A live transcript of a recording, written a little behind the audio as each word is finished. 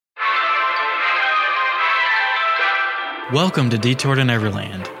Welcome to Detour to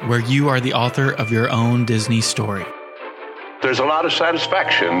Neverland, where you are the author of your own Disney story. There's a lot of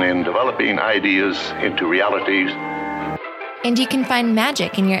satisfaction in developing ideas into realities. And you can find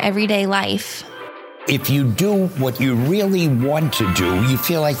magic in your everyday life. If you do what you really want to do, you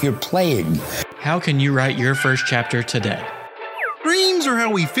feel like you're playing. How can you write your first chapter today? Dreams are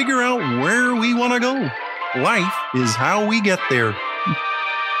how we figure out where we want to go. Life is how we get there.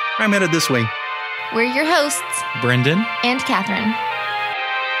 I'm headed this way. We're your hosts, Brendan and Catherine.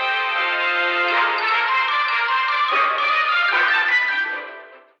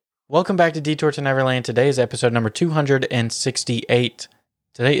 Welcome back to Detour to Neverland. Today is episode number 268.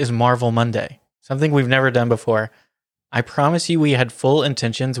 Today is Marvel Monday, something we've never done before. I promise you we had full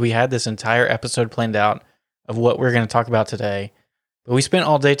intentions. We had this entire episode planned out of what we're going to talk about today. But we spent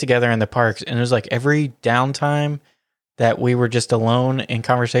all day together in the parks, and it was like every downtime that we were just alone in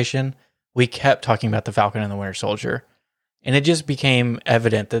conversation, we kept talking about the Falcon and the Winter Soldier. And it just became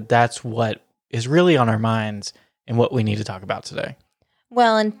evident that that's what is really on our minds and what we need to talk about today.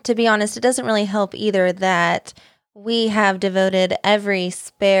 Well, and to be honest, it doesn't really help either that we have devoted every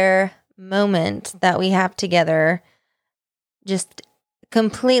spare moment that we have together just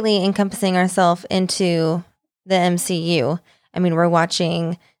completely encompassing ourselves into the MCU. I mean, we're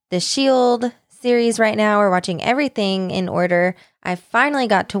watching the S.H.I.E.L.D. series right now. We're watching everything in order. I finally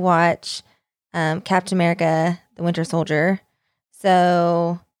got to watch Captain America, the Winter Soldier.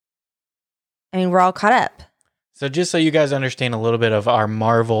 So, I mean, we're all caught up. So just so you guys understand a little bit of our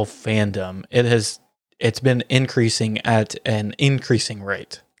Marvel fandom, it's been increasing at an increasing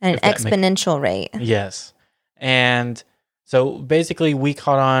rate. At an exponential rate. Yes. And so basically we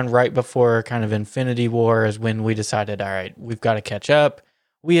caught on right before kind of Infinity War is when we decided, all right, we've got to catch up.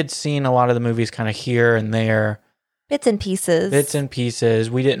 We had seen a lot of the movies kind of here and there. Bits and pieces.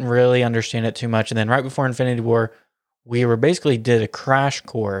 We didn't really understand it too much. And then right before Infinity War, we did a crash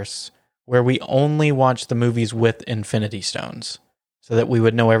course where we only watched the movies with Infinity Stones so that we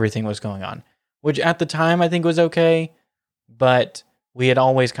would know everything was going on, which at the time I think was okay. But we had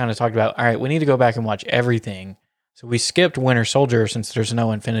always kind of talked about, all right, we need to go back and watch everything. So we skipped Winter Soldier since there's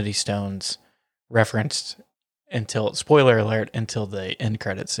no Infinity Stones referenced until, spoiler alert, until the end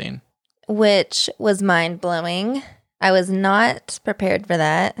credit scene. Which was mind-blowing. I was not prepared for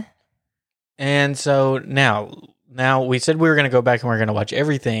that. And so now we said we were going to go back and we are going to watch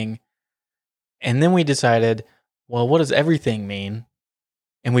everything. And then we decided, well, what does everything mean?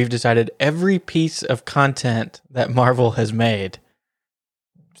 And we've decided every piece of content that Marvel has made,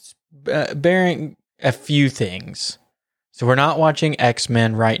 bearing a few things. So we're not watching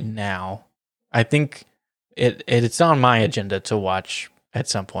X-Men right now. I think it's on my agenda to watch at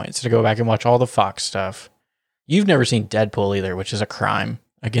some point. So to go back and watch all the Fox stuff. You've never seen Deadpool either, which is a crime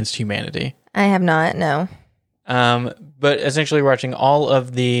against humanity. I have not, no. But essentially we're watching all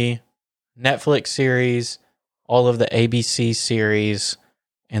of the Netflix series, all of the ABC series,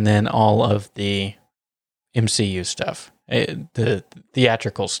 and then all of the MCU stuff, the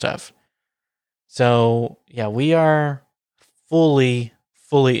theatrical stuff. So, yeah, we are fully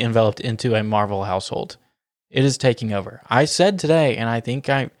enveloped into a Marvel household. It is taking over. I said today, and I think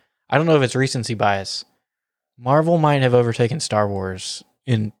I don't know if it's recency bias, Marvel might have overtaken Star Wars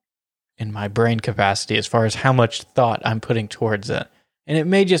in my brain capacity as far as how much thought I'm putting towards it. And it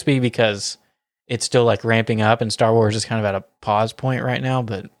may just be because it's still like ramping up and Star Wars is kind of at a pause point right now,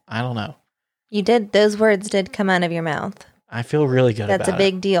 but I don't know. Those words did come out of your mouth. I feel really good about it. That's a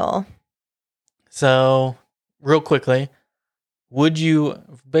big deal. So, real quickly, would you,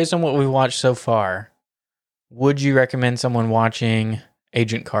 based on what we've watched so far, would you recommend someone watching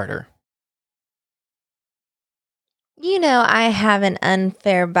Agent Carter? You know, I have an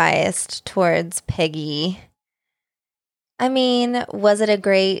unfair bias towards Peggy. I mean, was it a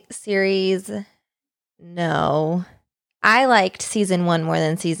great series? No. I liked season 1 more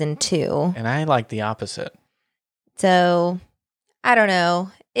than season 2. And I like the opposite. So, I don't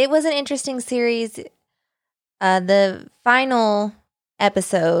know. It was an interesting series. The final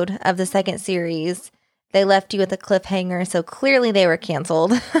episode of the second series, they left you with a cliffhanger, so clearly they were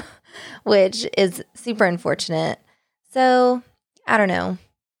canceled, which is super unfortunate. So, I don't know.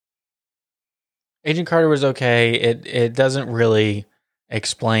 Agent Carter was okay. It doesn't really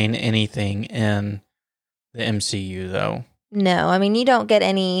explain anything in the MCU, though. No, I mean, you don't get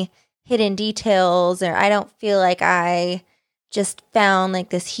any hidden details, or I don't feel like I just found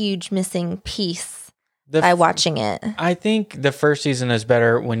like this huge missing piece by watching it. I think the first season is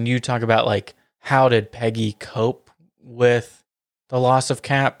better when you talk about like how did Peggy cope with the loss of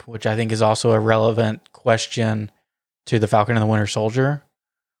Cap, which I think is also a relevant question to the Falcon and the Winter Soldier.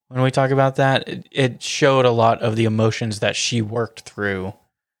 when we talk about that. It showed a lot of the emotions that she worked through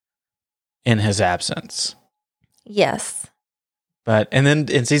in his absence. Yes. And then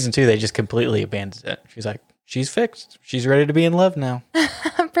in season 2, they just completely abandoned it. She's like, she's fixed. She's ready to be in love now.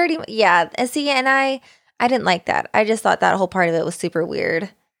 Pretty much. Yeah. See, and I didn't like that. I just thought that whole part of it was super weird.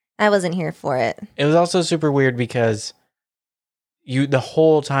 I wasn't here for it. It was also super weird because the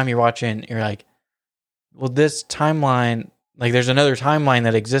whole time you're watching, you're like, well, this timeline, like there's another timeline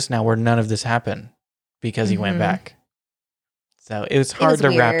that exists now where none of this happened because he went back. So it was hard to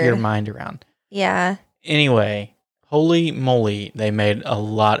wrap your mind around. Yeah. Anyway, holy moly, they made a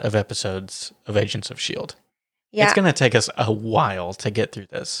lot of episodes of Agents of S.H.I.E.L.D. Yeah. It's going to take us a while to get through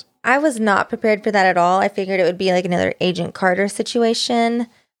this. I was not prepared for that at all. I figured it would be like another Agent Carter situation.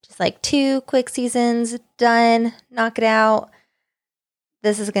 Just like 2 quick seasons, done, knock it out.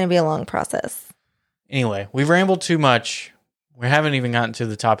 This is going to be a long process. Anyway, we've rambled too much. We haven't even gotten to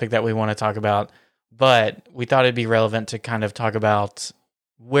the topic that we want to talk about, but we thought it'd be relevant to kind of talk about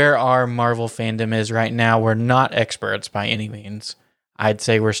where our Marvel fandom is right now. We're not experts by any means. I'd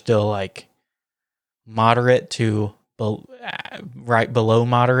say we're still like moderate to right below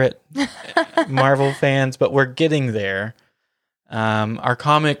moderate Marvel fans, but we're getting there. Our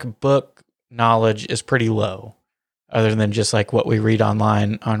comic book knowledge is pretty low, other than just like what we read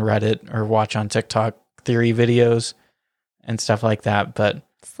online on Reddit or watch on TikTok theory videos and stuff like that. But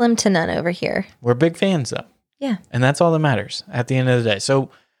slim to none over here. We're big fans though. Yeah. And that's all that matters at the end of the day.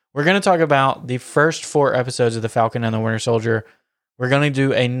 So we're going to talk about the first 4 episodes of The Falcon and the Winter Soldier. We're going to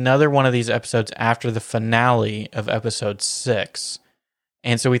do another one of these episodes after the finale of episode 6.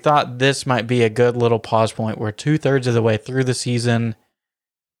 And so we thought this might be a good little pause point. We're 2/3 of the way through the season.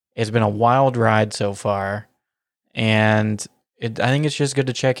 It's been a wild ride so far. And I think it's just good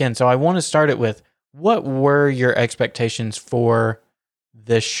to check in. So I want to start it with, what were your expectations for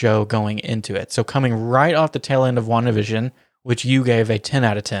this show going into it? So coming right off the tail end of WandaVision, which you gave a 10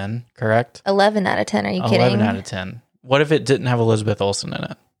 out of 10, correct? 11 out of 10, are you kidding? 11 out of 10. What if it didn't have Elizabeth Olsen in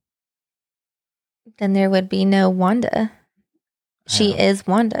it? Then there would be no Wanda. She is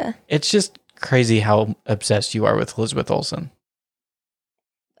Wanda. It's just crazy how obsessed you are with Elizabeth Olsen.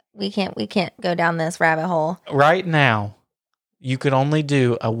 We can't go down this rabbit hole. Right now, you could only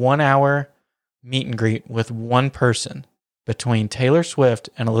do a 1-hour meet and greet with one person between Taylor Swift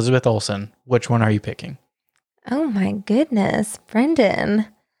and Elizabeth Olsen. Which one are you picking? Oh my goodness, Brendan.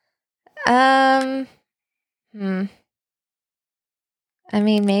 I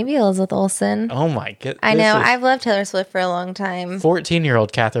mean, maybe Elizabeth Olsen. Oh my goodness. I know. I've loved Taylor Swift for a long time.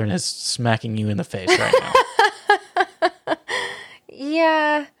 14-year-old Catherine is smacking you in the face right now.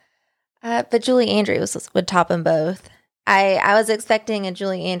 Yeah. But Julie Andrews would top them both. I was expecting a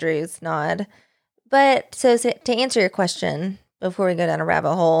Julie Andrews nod. But so to answer your question, before we go down a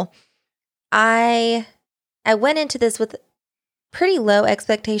rabbit hole, I went into this with pretty low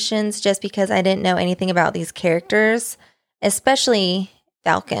expectations just because I didn't know anything about these characters, especially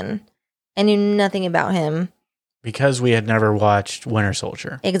Falcon. I knew nothing about him. Because we had never watched Winter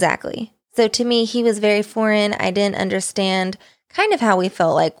Soldier. Exactly. So to me, he was very foreign. I didn't understand kind of how we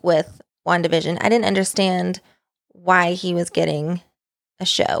felt like with WandaVision. I didn't understand why he was getting a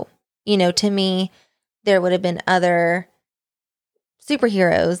show. You know, to me, there would have been other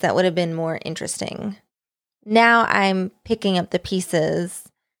superheroes that would have been more interesting. Now I'm picking up the pieces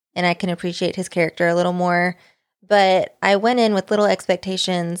and I can appreciate his character a little more. But I went in with little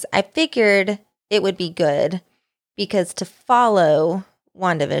expectations. I figured it would be good because to follow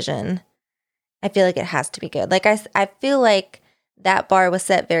WandaVision, I feel like it has to be good. Like I feel like that bar was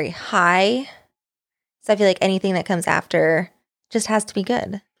set very high. So I feel like anything that comes after just has to be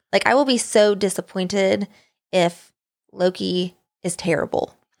good. Like I will be so disappointed if Loki is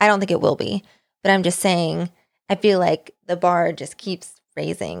terrible. I don't think it will be. But I'm just saying, I feel like the bar just keeps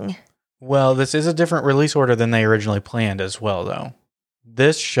raising. Well, this is a different release order than they originally planned as well, though.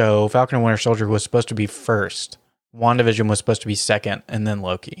 This show, Falcon and Winter Soldier, was supposed to be first. WandaVision was supposed to be second, and then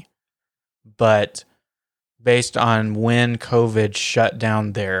Loki. But based on when COVID shut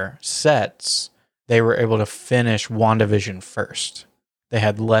down their sets, they were able to finish WandaVision first. They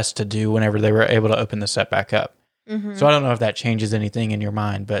had less to do whenever they were able to open the set back up. Mm-hmm. So I don't know if that changes anything in your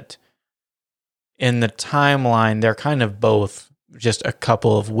mind, but in the timeline, they're kind of both just a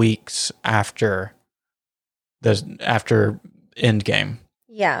couple of weeks after Endgame.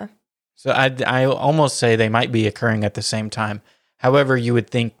 Yeah. So I almost say they might be occurring at the same time. However, you would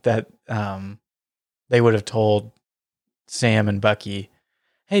think that they would have told Sam and Bucky,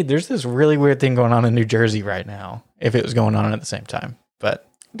 hey, there's this really weird thing going on in New Jersey right now, if it was going on at the same time. But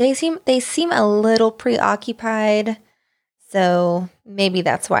they seem a little preoccupied. So maybe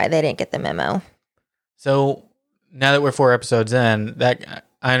that's why they didn't get the memo. So now that we're 4 episodes in, that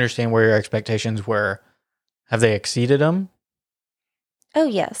I understand where your expectations were. Have they exceeded them? Oh,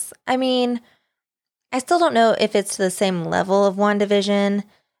 yes. I mean, I still don't know if it's to the same level of WandaVision,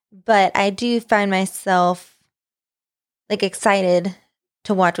 but I do find myself like excited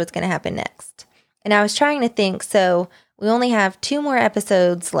to watch what's going to happen next. And I was trying to think, so we only have 2 more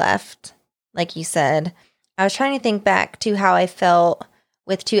episodes left, like you said. I was trying to think back to how I felt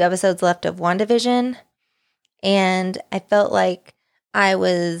with 2 episodes left of WandaVision, and I felt like I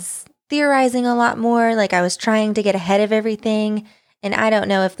was theorizing a lot more, like I was trying to get ahead of everything, and I don't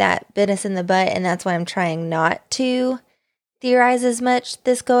know if that bit us in the butt, and that's why I'm trying not to theorize as much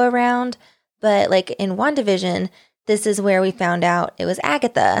this go around. But like in WandaVision, this is where we found out it was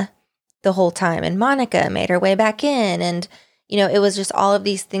Agatha the whole time, and Monica made her way back in, and it was just all of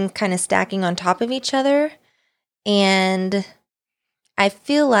these things kind of stacking on top of each other. And I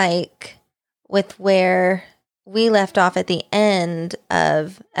feel like with where we left off at the end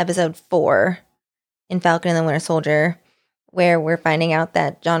of episode 4 in Falcon and the Winter Soldier, where we're finding out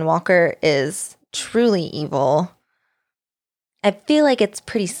that John Walker is truly evil, I feel like it's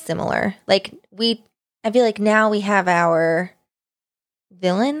pretty similar. I feel like now we have our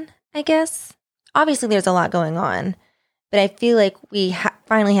villain, I guess. Obviously, there's a lot going on, but I feel like we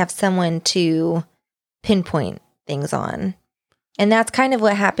finally have someone to pinpoint things on. And that's kind of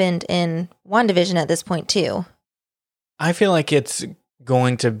what happened in WandaVision at this point, too. I feel like it's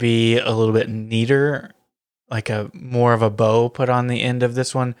going to be a little bit neater, like a more of a bow put on the end of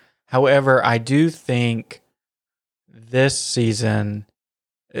this one. However, I do think this series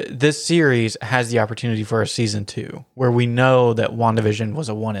has the opportunity for a season 2, where we know that WandaVision was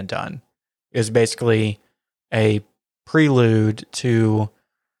a one and done. It was basically a prelude to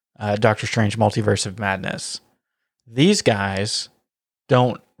Doctor Strange Multiverse of Madness. These guys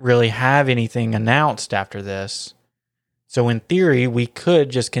don't really have anything announced after this. So in theory, we could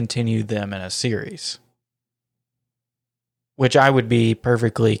just continue them in a series, which I would be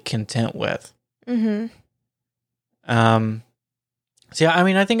perfectly content with. Mm-hmm. So yeah, I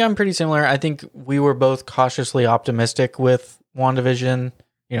mean, I think I'm pretty similar. I think we were both cautiously optimistic with WandaVision.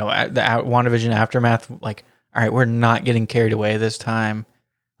 The WandaVision aftermath, like, all right, we're not getting carried away this time.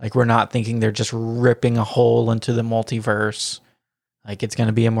 Like, we're not thinking they're just ripping a hole into the multiverse. Like, it's going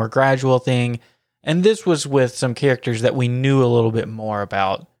to be a more gradual thing. And this was with some characters that we knew a little bit more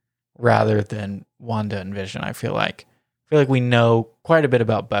about rather than Wanda and Vision, I feel like. I feel like we know quite a bit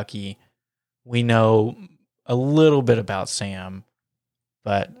about Bucky. We know a little bit about Sam.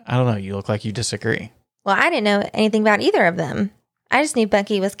 But I don't know, you look like you disagree. Well, I didn't know anything about either of them. I just knew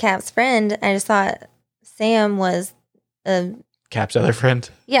Bucky was Cap's friend. I just thought Sam was Cap's other friend?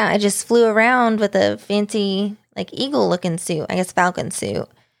 Yeah, I just flew around with a fancy, like, eagle-looking suit. I guess Falcon suit.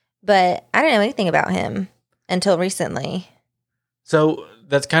 But I didn't know anything about him until recently. So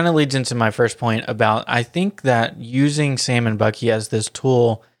that kind of leads into my first point about, I think that using Sam and Bucky as this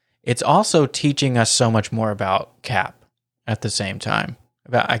tool, it's also teaching us so much more about Cap at the same time.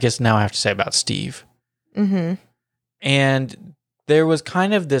 I guess now I have to say about Steve. Mm-hmm. And there was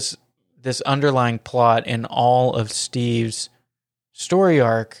kind of this underlying plot in all of Steve's story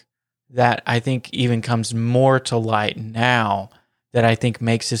arc that I think even comes more to light now, that I think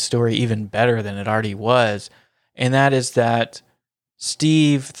makes his story even better than it already was. And that is that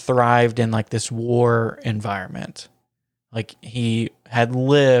Steve thrived in like this war environment. Like, he had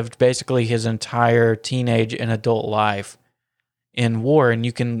lived basically his entire teenage and adult life in war. And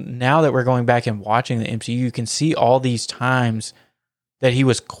you can, now that we're going back and watching the MCU, you can see all these times that he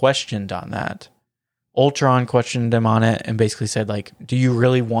was questioned on that. Ultron questioned him on it and basically said, like, do you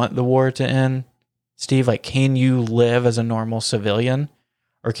really want the war to end, Steve? Like, can you live as a normal civilian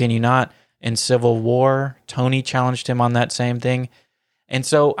or can you not? In Civil War, Tony challenged him on that same thing. And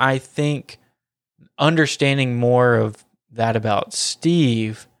so I think understanding more of that about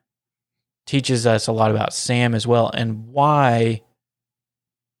Steve teaches us a lot about Sam as well, and why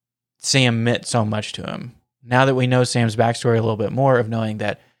Sam meant so much to him. Now that we know Sam's backstory a little bit more, of knowing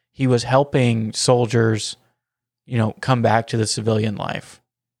that he was helping soldiers, come back to the civilian life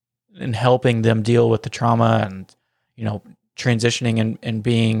and helping them deal with the trauma and, transitioning and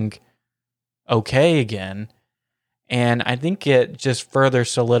being okay again. And I think it just further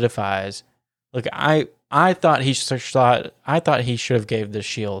solidifies. Look, I thought he should have gave the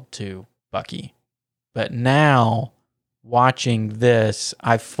shield to Bucky, but now watching this,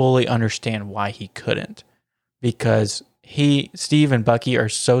 I fully understand why he couldn't, because Steve and Bucky are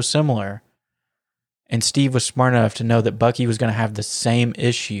so similar, and Steve was smart enough to know that Bucky was going to have the same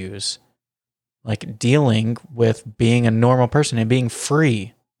issues like dealing with being a normal person and being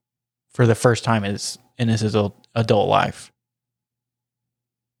free for the first time in his adult life.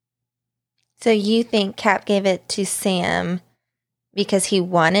 So you think Cap gave it to Sam because he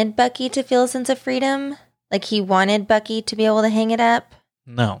wanted Bucky to feel a sense of freedom? Like he wanted Bucky to be able to hang it up?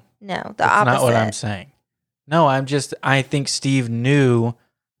 No. No, That's opposite. not what I'm saying. No, I think Steve knew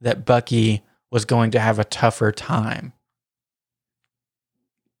that Bucky was going to have a tougher time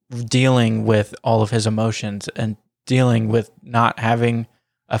dealing with all of his emotions and dealing with not having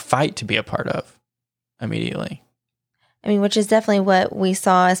a fight to be a part of immediately. I mean, which is definitely what we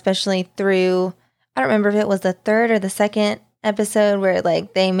saw, especially through, I don't remember if it was the third or the second episode where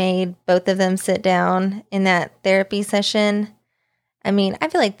like they made both of them sit down in that therapy session. I mean, I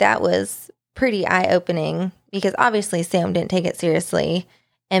feel like that was pretty eye-opening because obviously Sam didn't take it seriously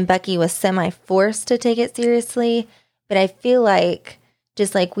and Bucky was semi-forced to take it seriously. But I feel like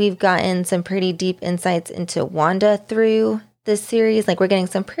just like we've gotten some pretty deep insights into Wanda through this series, like we're getting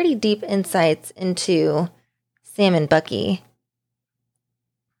some pretty deep insights into Sam and Bucky.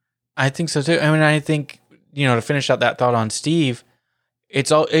 I think so too. I mean, I think, to finish out that thought on Steve,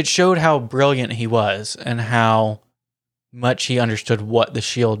 it showed how brilliant he was and how much he understood what the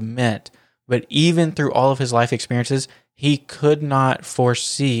shield meant. But even through all of his life experiences, he could not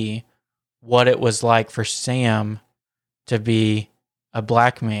foresee what it was like for Sam to be a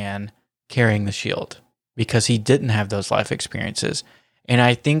black man carrying the shield because he didn't have those life experiences. And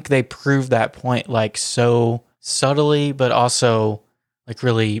I think they proved that point like so subtly, but also like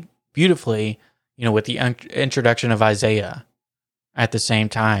really beautifully, with the introduction of Isaiah at the same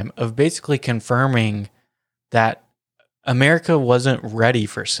time of basically confirming that America wasn't ready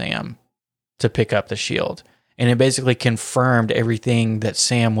for Sam to pick up the shield. And it basically confirmed everything that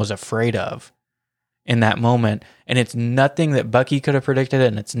Sam was afraid of in that moment. And it's nothing that Bucky could have predicted,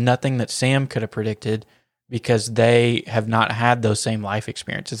 and it's nothing that Sam could have predicted because they have not had those same life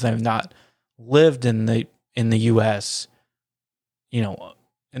experiences. They've not lived in the US,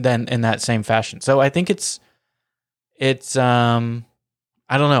 and then in that same fashion. So I think it's I don't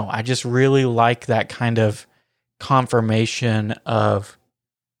know. I just really like that kind of confirmation of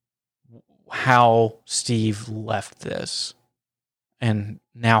how Steve left this and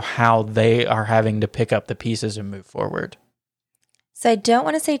now how they are having to pick up the pieces and move forward. So I don't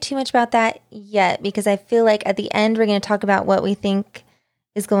want to say too much about that yet because I feel like at the end we're going to talk about what we think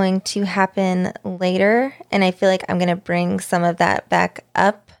is going to happen later. And I feel like I'm going to bring some of that back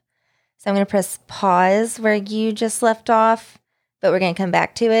up. So I'm going to press pause where you just left off, but we're going to come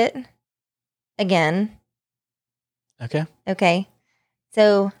back to it again. Okay.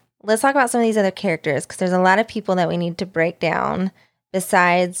 So let's talk about some of these other characters because there's a lot of people that we need to break down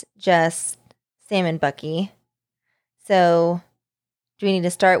besides just Sam and Bucky. So do we need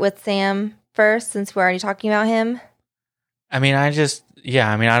to start with Sam first since we're already talking about him? I mean, I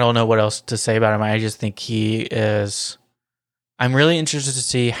don't know what else to say about him. I just think I'm really interested to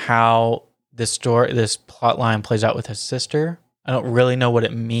see how this plot line plays out with his sister. I don't really know what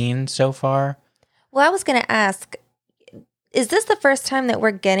it means so far. Well, I was going to ask, is this the first time that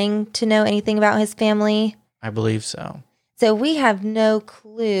we're getting to know anything about his family? I believe so. So we have no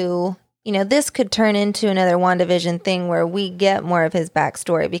clue. This could turn into another WandaVision thing where we get more of his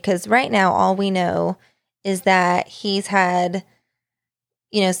backstory because right now all we know is that he's had,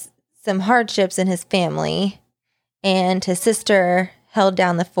 some hardships in his family and his sister held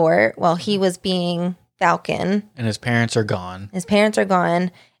down the fort while he was being Falcon. And his parents are gone.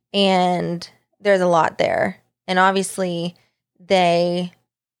 And there's a lot there. And obviously they're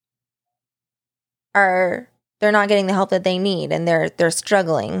not getting the help that they need and they're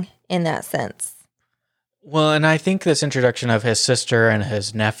struggling in that sense. Well, and I think this introduction of his sister and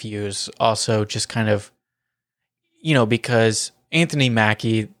his nephews also just kind of, because Anthony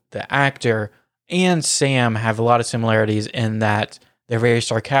Mackie, the actor, and Sam have a lot of similarities in that they're very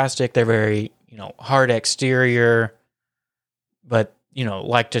sarcastic, they're very, hard exterior, but,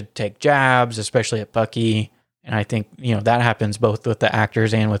 like to take jabs, especially at Bucky. And I think, that happens both with the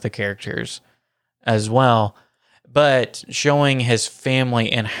actors and with the characters as well. But showing his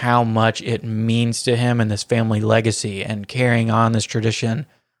family and how much it means to him and this family legacy and carrying on this tradition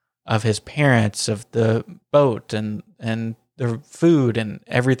of his parents, of the boat and the food and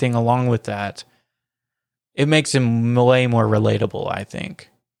everything along with that, it makes him way more relatable, I think.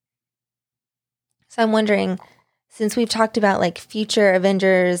 So I'm wondering, since we've talked about like future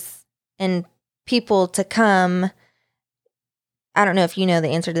Avengers and people to come, I don't know if you know the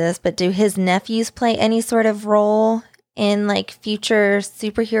answer to this, but do his nephews play any sort of role in like future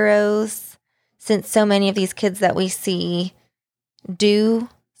superheroes? Since so many of these kids that we see do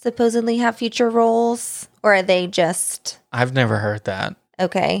supposedly have future roles? Or are they just... I've never heard that.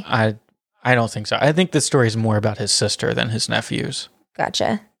 Okay. I don't think so. I think the story is more about his sister than his nephews.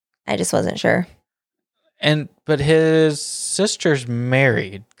 Gotcha. I just wasn't sure. But his sister's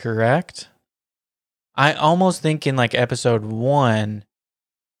married, correct? I almost think in like episode 1,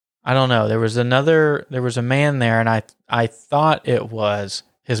 I don't know. There was a man there, and I thought it was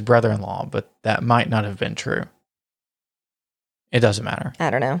his brother-in-law, but that might not have been true. It doesn't matter. I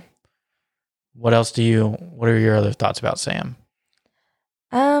don't know. What are your other thoughts about Sam?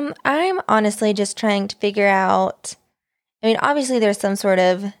 I'm honestly just trying to figure out, I mean, obviously there's some sort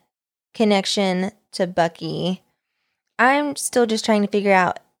of connection to Bucky. I'm still just trying to figure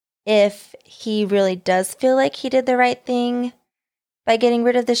out if he really does feel like he did the right thing by getting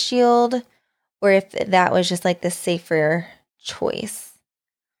rid of the shield, or if that was just like the safer choice.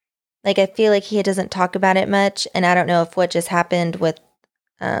 Like, I feel like he doesn't talk about it much, and I don't know if what just happened with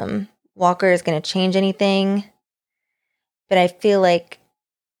Walker is going to change anything. But I feel like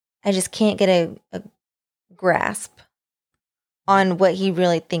I just can't get a grasp on what he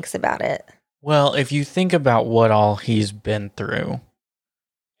really thinks about it. Well, if you think about what all he's been through,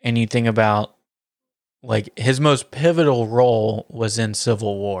 and you think about, like, his most pivotal role was in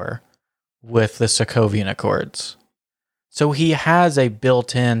Civil War with the Sokovian Accords. So he has a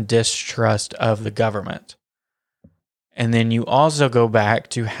built-in distrust of the government. And then you also go back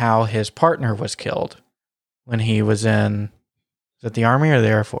to how his partner was killed when he was in, is it the Army or the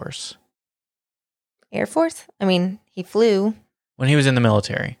Air Force? Air Force? I mean, he flew. When he was in the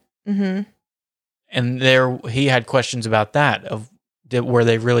military. Mm-hmm. And he had questions about that, were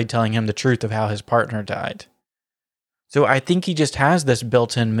they really telling him the truth of how his partner died? So I think he just has this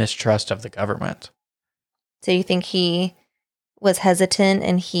built-in mistrust of the government. So you think he was hesitant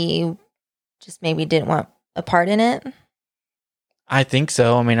and he just maybe didn't want a part in it? I think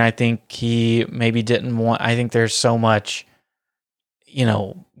so. I mean, I think he maybe didn't want... I think there's so much,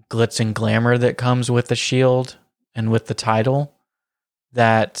 glitz and glamour that comes with the shield and with the title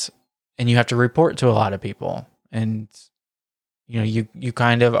and you have to report to a lot of people. And, you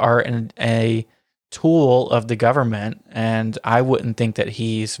kind of are a tool of the government, and I wouldn't think that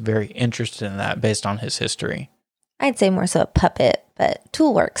he's very interested in that based on his history. I'd say more so a puppet, but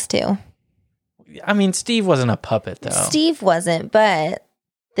tool works too. I mean, Steve wasn't a puppet, though. Steve wasn't, but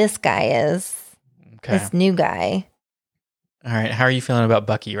this guy is. Okay. This new guy. All right. How are you feeling about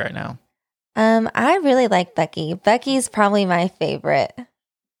Bucky right now? I really like Bucky. Bucky's probably my favorite.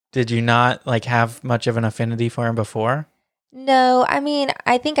 Did you not have much of an affinity for him before? No, I mean,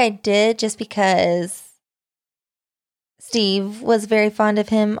 I think I did just because Steve was very fond of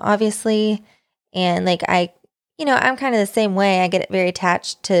him, obviously. And I'm kind of the same way. I get very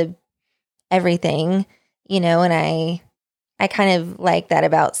attached to everything, and I kind of like that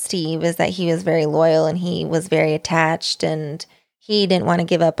about Steve, is that he was very loyal and he was very attached and he didn't want to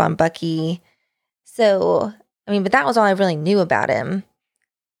give up on Bucky. So, I mean, but that was all I really knew about him.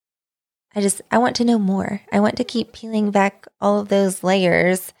 I want to know more. I want to keep peeling back all of those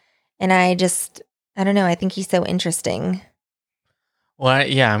layers. And I don't know. I think he's so interesting. Well,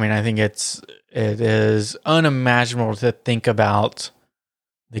 yeah, I mean, I think it is unimaginable to think about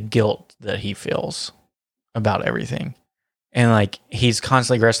the guilt that he feels about everything. And he's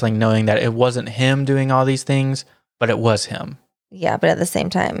constantly wrestling knowing that it wasn't him doing all these things, but it was him. Yeah, but at the same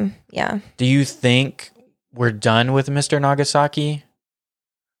time, yeah. Do you think we're done with Mr. Nagasaki?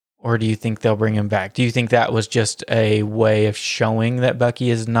 Or do you think they'll bring him back? Do you think that was just a way of showing that Bucky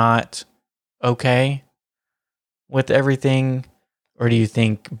is not okay with everything? Or do you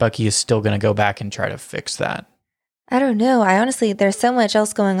think Bucky is still going to go back and try to fix that? I don't know. I honestly, there's so much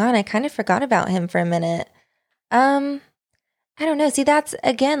else going on. I kind of forgot about him for a minute. I don't know. See, that's,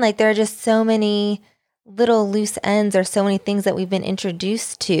 again, there are just so many little loose ends or so many things that we've been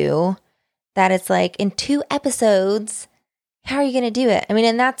introduced to that it's in 2 episodes, how are you going to do it? I mean,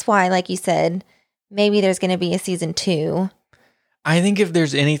 and that's why, like you said, maybe there's going to be a season 2. I think if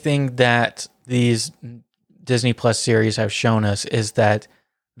there's anything that these Disney Plus series have shown us is that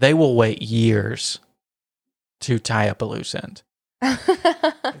they will wait years to tie up a loose end.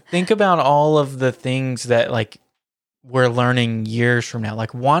 Think about all of the things that we're learning years from now.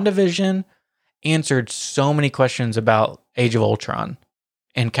 WandaVision answered so many questions about Age of Ultron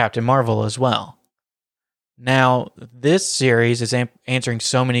and Captain Marvel as well. Now, this series is answering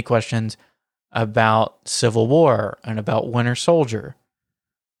so many questions about Civil War and about Winter Soldier.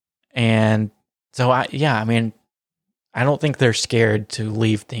 And so, I don't think they're scared to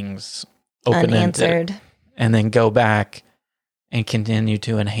leave things open-ended unanswered and then go back and continue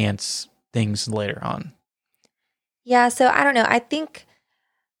to enhance things later on. Yeah, so I don't know. I think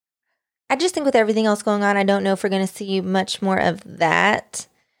I just think with everything else going on, I don't know if we're going to see much more of that.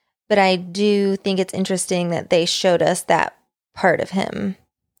 But I do think it's interesting that they showed us that part of him.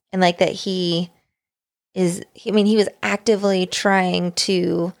 And like that he was actively trying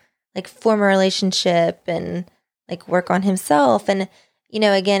to like form a relationship and like work on himself. And,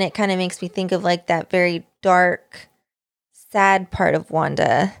 again, it kind of makes me think of like that very dark, sad part of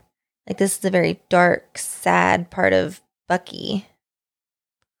Wanda. Like this is a very dark, sad part of Bucky.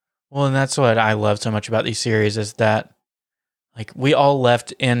 Well, and that's what I love so much about these series is that like we all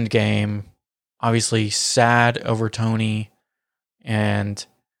left Endgame obviously sad over Tony and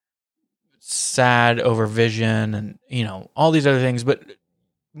sad over Vision and, all these other things. But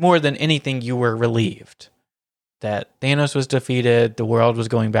more than anything, you were relieved that Thanos was defeated, the world was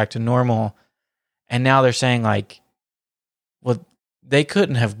going back to normal. And now they're saying like, well, they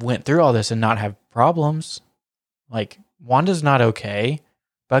couldn't have went through all this and not have problems. Like Wanda's not okay.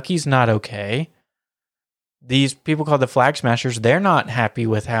 Bucky's not okay. These people called the Flag Smashers, they're not happy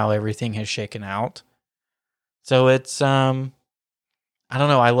with how everything has shaken out. So it's, I don't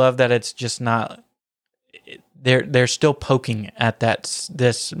know. I love that it's just not, they're still poking at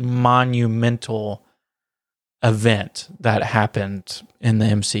this monumental event that happened in the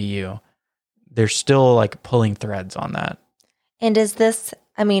MCU. They're still like pulling threads on that. And is this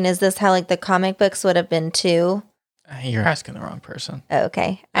how like the comic books would have been too? You're asking the wrong person. Oh,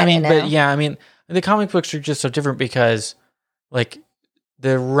 okay. The comic books are just so different because like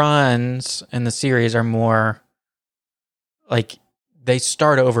the runs in the series are more like they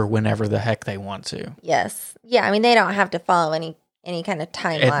start over whenever the heck they want to. Yes. Yeah. They don't have to follow any kind of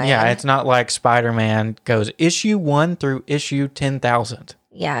timeline. It's not like Spider-Man goes issue 1 through issue 10,000.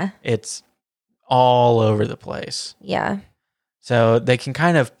 Yeah. It's all over the place. Yeah. So they can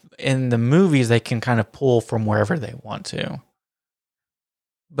kind of, in the movies, they can kind of pull from wherever they want to.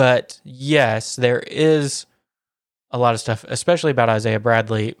 But yes, there is a lot of stuff, especially about Isaiah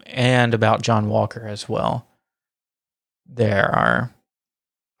Bradley and about John Walker as well. There are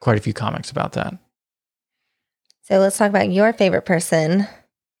quite a few comics about that. So let's talk about your favorite person.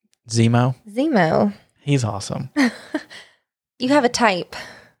 Zemo. He's awesome. You have a type.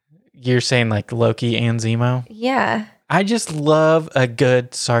 You're saying like Loki and Zemo? Yeah. I just love a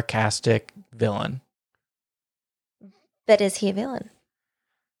good, sarcastic villain. But is he a villain?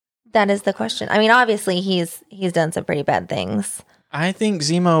 That is the question. Obviously he's done some pretty bad things. I think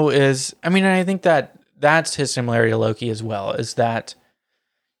Zemo is, and I think that's his similarity to Loki as well, is that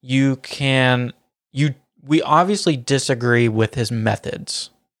we obviously disagree with his methods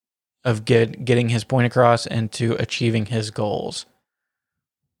of getting his point across and to achieving his goals.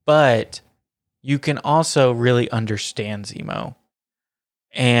 But you can also really understand Zemo.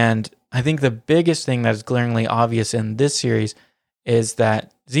 And I think the biggest thing that's glaringly obvious in this series is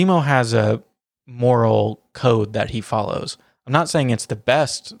that Zemo has a moral code that he follows. I'm not saying it's the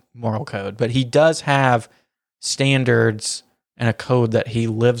best moral code, but he does have standards and a code that he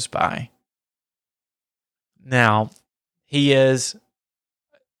lives by. Now, it's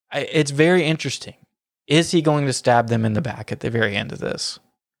very interesting. Is he going to stab them in the back at the very end of this?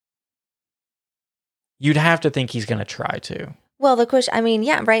 You'd have to think he's going to try to. Well, the question,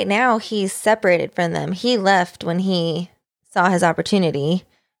 right now he's separated from them. He left when he saw his opportunity,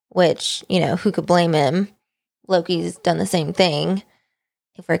 which, who could blame him? Loki's done the same thing,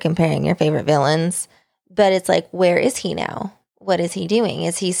 if we're comparing your favorite villains. But it's like, where is he now? What is he doing?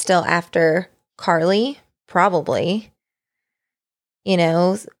 Is he still after Carly? Probably.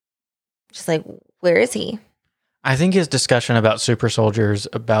 Just like, where is he? I think his discussion about super soldiers,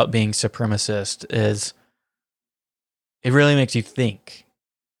 about being supremacist, it really makes you think,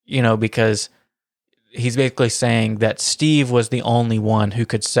 because he's basically saying that Steve was the only one who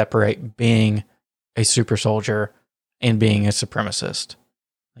could separate being a super soldier and being a supremacist.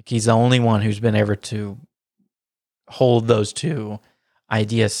 Like he's the only one who's been able to hold those two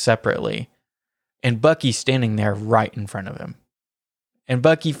ideas separately. And Bucky's standing there right in front of him. And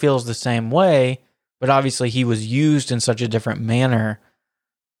Bucky feels the same way, but obviously he was used in such a different manner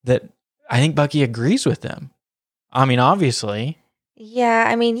that I think Bucky agrees with him. Obviously.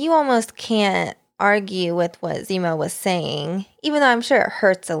 Yeah, you almost can't argue with what Zemo was saying, even though I'm sure it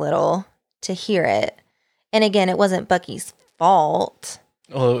hurts a little to hear it. And again, it wasn't Bucky's fault.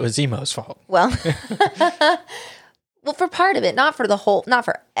 Well, it was Zemo's fault. Well, well, for part of it, not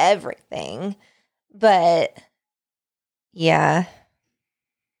for everything, but yeah.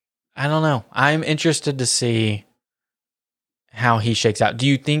 I don't know. I'm interested to see how he shakes out. Do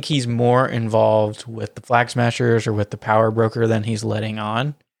you think he's more involved with the Flag Smashers or with the Power Broker than he's letting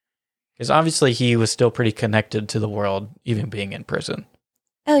on? Because obviously he was still pretty connected to the world, even being in prison.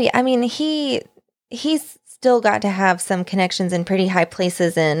 Oh yeah, I mean he's still got to have some connections in pretty high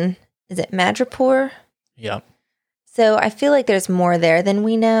places in, is it Madripoor? Yeah. So I feel like there's more there than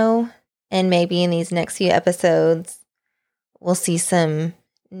we know, and maybe in these next few episodes we'll see some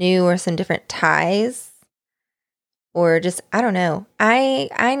new or some different ties, or just I don't know.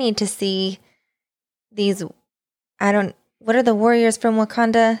 I need to see these. What are the warriors from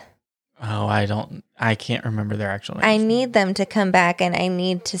Wakanda? Oh, I can't remember their actual names. I need them to come back, and I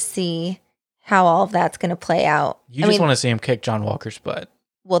need to see how all of that's going to play out. You just want to see him kick John Walker's butt.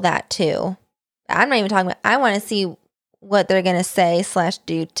 Well, that too. I'm not even talking about, I want to see what they're going to say /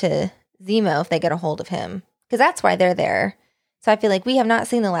 do to Zemo if they get a hold of him. Because that's why they're there. So I feel like we have not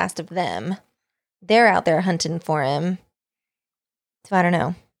seen the last of them. They're out there hunting for him. So I don't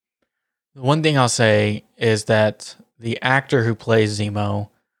know. The one thing I'll say is that the actor who plays Zemo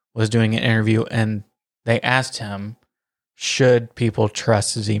was doing an interview and they asked him, should people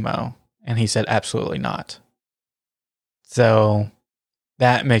trust Zemo? And he said, absolutely not. So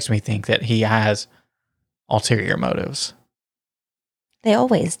that makes me think that he has ulterior motives. They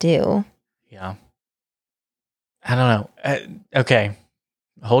always do. Yeah. I don't know. Okay.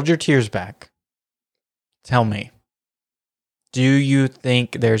 Hold your tears back. Tell me, do you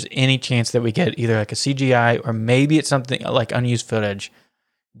think there's any chance that we get either like a CGI or maybe it's something like unused footage?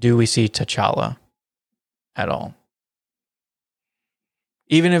 Do we see T'Challa at all?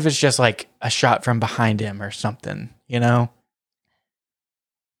 Even if it's just like a shot from behind him or something, you know?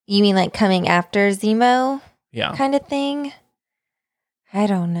 You mean like coming after Zemo? Yeah. Kind of thing? I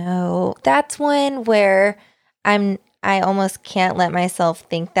don't know. That's one where I almost can't let myself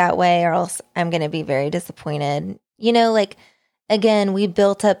think that way or else I'm going to be very disappointed. You know, like, again, we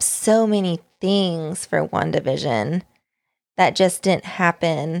built up so many things for WandaVision that just didn't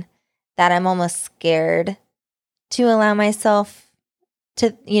happen that I'm almost scared to allow myself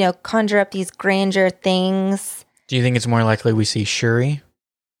to, conjure up these grandeur things. Do you think it's more likely we see Shuri?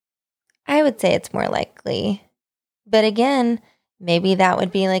 I would say it's more likely. But again, maybe that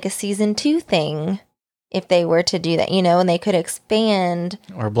would be like a season 2 thing if they were to do that, and they could expand.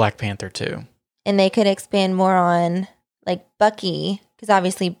 Or Black Panther 2. And they could expand more on like Bucky, because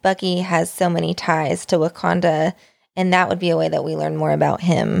obviously Bucky has so many ties to Wakanda, and that would be a way that we learn more about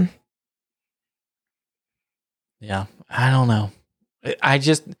him. Yeah, I don't know.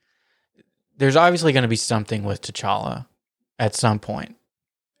 There's obviously going to be something with T'Challa at some point,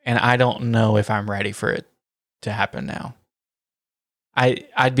 and I don't know if I'm ready for it to happen now.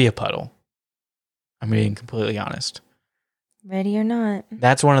 I'd be a puddle. I'm being completely honest. Ready or not.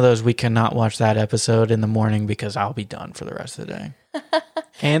 That's one of those we cannot watch that episode in the morning because I'll be done for the rest of the day.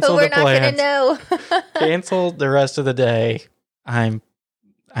 Cancel the plans. We're not going to know. Cancel the rest of the day. I'm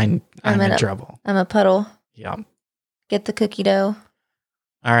in trouble. I'm a puddle. Yeah. Get the cookie dough.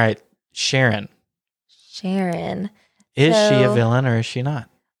 All right. Sharon. Is she a villain or is she not?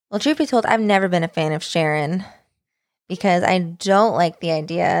 Well, truth be told, I've never been a fan of Sharon because I don't like the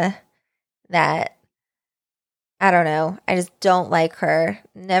idea that, I don't know, I just don't like her.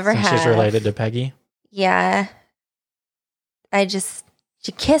 Never have. She's related to Peggy? Yeah.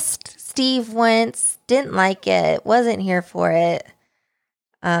 She kissed Steve once, didn't like it, wasn't here for it.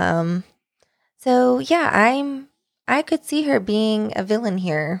 So yeah, I could see her being a villain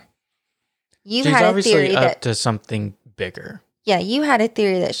here. She's had obviously a theory up to something bigger. Yeah, you had a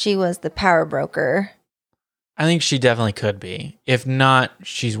theory that she was the power broker. I think she definitely could be. If not,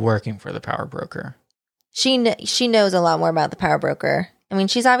 she's working for the power broker. She knows a lot more about the power broker. I mean,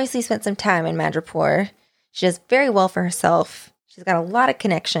 she's obviously spent some time in Madripoor. She does very well for herself. She's got a lot of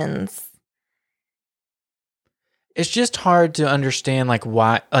connections. It's just hard to understand, like,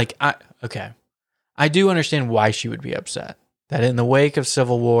 why. Like, I do understand why she would be upset. That in the wake of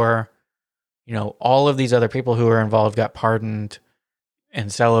Civil War, all of these other people who were involved got pardoned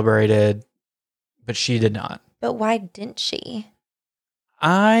and celebrated, but she did not. But why didn't she?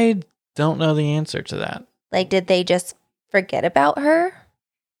 I don't know the answer to that. Like, did they just forget about her?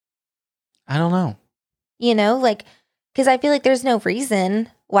 I don't know. Because I feel like there's no reason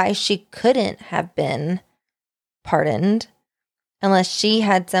why she couldn't have been pardoned unless she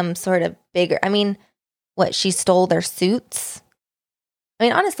had some sort of bigger, she stole their suits? I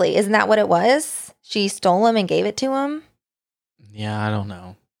mean, honestly, isn't that what it was? She stole them and gave it to him? Yeah, I don't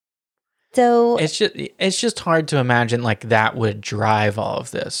know. So it's just hard to imagine like that would drive all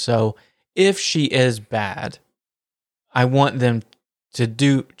of this. So if she is bad, I want them to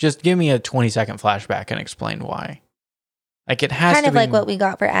just give me a 20-second flashback and explain why. Like it has kind to of be like what we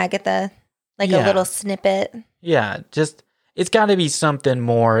got for Agatha, a little snippet. Yeah, just it's got to be something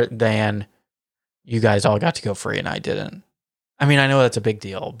more than you guys all got to go free and I didn't. I mean, I know that's a big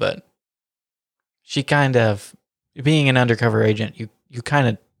deal, but she kind of, being an undercover agent, you kind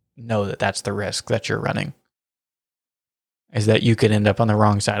of know that that's the risk that you're running, is that you could end up on the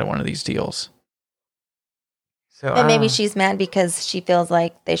wrong side of one of these deals. So, But maybe she's mad because she feels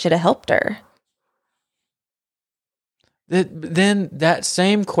like they should have helped her. Then that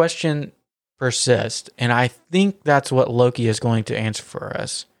same question persists, and I think that's what Loki is going to answer for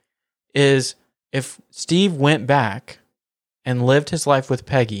us, is if Steve went back and lived his life with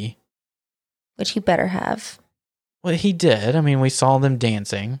Peggy. Which he better have. Well, he did. I mean, we saw them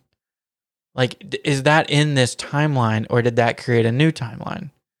dancing. Like, is that in this timeline, or did that create a new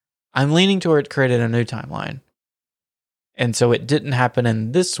timeline? I'm leaning toward it created a new timeline. And so it didn't happen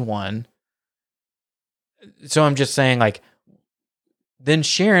in this one. So I'm just saying, like, then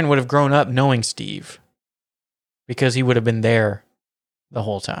Sharon would have grown up knowing Steve because he would have been there the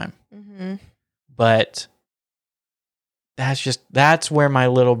whole time. Mm-hmm. But that's where my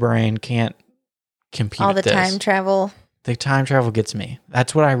little brain can't compute all the this. time travel. The time travel gets me.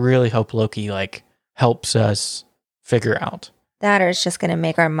 That's what I really hope Loki helps us figure out. That or it's just going to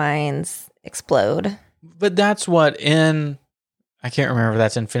make our minds explode. But that's what I can't remember if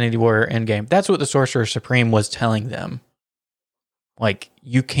that's Infinity War or Endgame. That's what the Sorcerer Supreme was telling them. Like,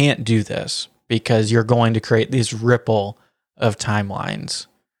 you can't do this because you're going to create this ripple of timelines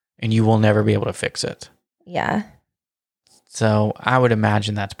and you will never be able to fix it. Yeah. So I would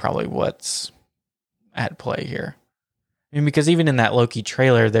imagine that's probably what's at play here. I mean, because even in that Loki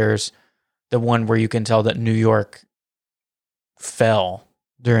trailer, there's the one where you can tell that New York fell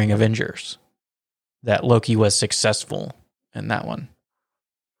during Avengers. That Loki was successful in that one.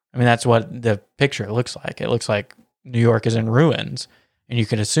 I mean, that's what the picture looks like. It looks like New York is in ruins, and you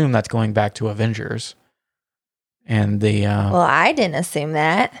can assume that's going back to Avengers. And well, I didn't assume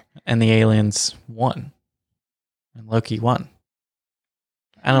that. And the aliens won. And Loki won.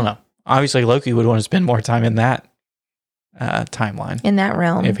 I don't know. Obviously, Loki would want to spend more time in that timeline. In that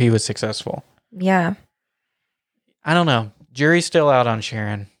realm. If he was successful. Yeah. I don't know. Jury's still out on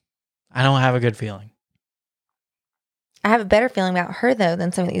Sharon. I don't have a good feeling. I have a better feeling about her, though,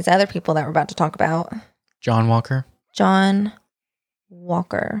 than some of these other people that we're about to talk about. John Walker? John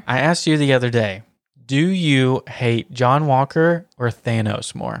Walker. I asked you the other day, do you hate John Walker or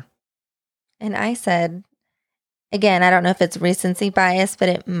Thanos more? And I said, again, I don't know if it's recency bias, but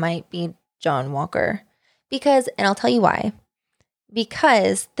it might be John Walker. Because, and I'll tell you why.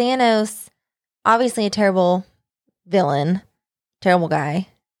 Because Thanos, obviously a terrible villain, terrible guy,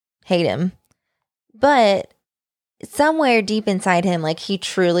 hate him. But somewhere deep inside him, like, he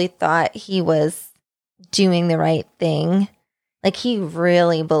truly thought he was doing the right thing. Like, he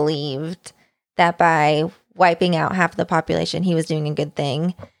really believed that by wiping out half the population, he was doing a good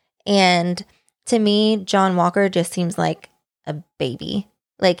thing. And to me, John Walker just seems like a baby.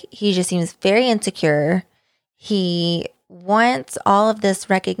 Like, he just seems very insecure. He wants all of this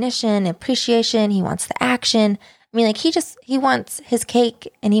recognition, appreciation. He wants the action. I mean, like, he wants his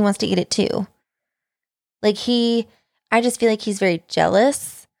cake and he wants to eat it too. Like, I just feel like he's very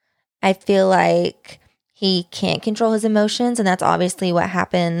jealous. I feel like he can't control his emotions. And that's obviously what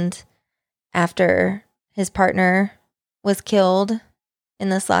happened after his partner was killed in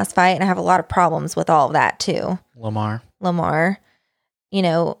this last fight. And I have a lot of problems with all of that too. Lamar, you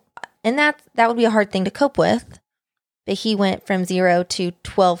know, and that would be a hard thing to cope with. But he went from 0 to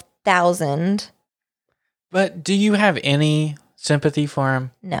 12,000. But do you have any sympathy for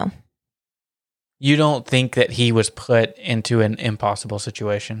him? No. You don't think that he was put into an impossible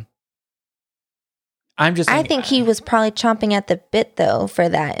situation? I think he was probably chomping at the bit, though, for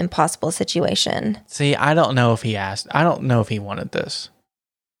that impossible situation. See, I don't know if he asked. I don't know if he wanted this.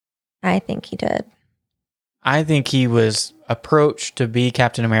 I think he did. I think he was approached to be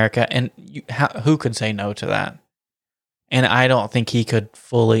Captain America, and who could say no to that? And I don't think he could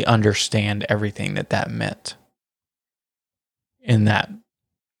fully understand everything that meant in that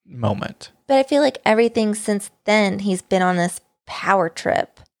moment. But I feel like everything since then, he's been on this power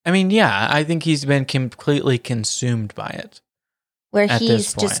trip. I mean, yeah, I think he's been completely consumed by it. Where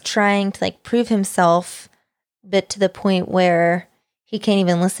he's just trying to, like, prove himself, but to the point where he can't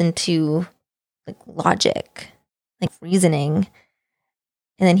even listen to, like, logic, like reasoning.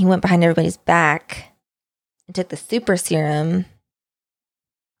 And then he went behind everybody's back and took the super serum.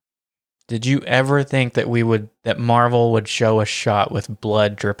 Did you ever think that Marvel would show a shot with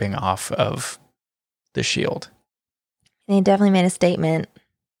blood dripping off of the shield? And he definitely made a statement.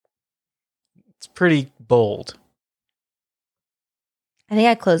 It's pretty bold. I think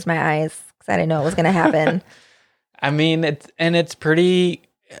I closed my eyes because I didn't know it was going to happen. I mean, it's pretty.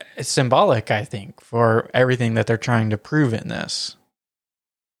 it's symbolic, I think, for everything that they're trying to prove in this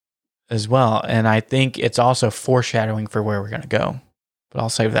as well. And I think it's also foreshadowing for where we're going to go. But I'll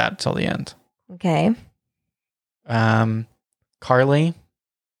save that till the end. Okay. Carly,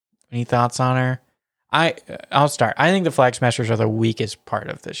 any thoughts on her? I'll start. I think the Flag Smashers are the weakest part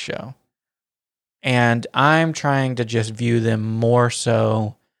of this show. And I'm trying to just view them more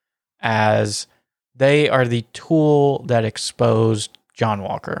so as they are the tool that exposed John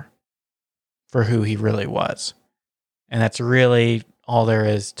Walker for who he really was. And that's really all there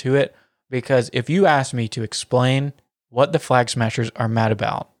is to it. Because if you ask me to explain what the Flag Smashers are mad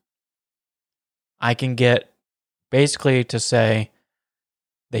about, I can get basically to say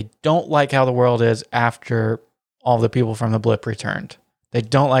they don't like how the world is after all the people from the blip returned. They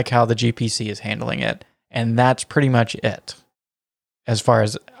don't like how the GPC is handling it. And that's pretty much it as far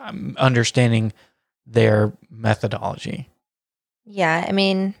as understanding their methodology. Yeah, I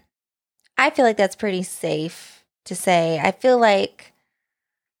mean, I feel like that's pretty safe to say. I feel like,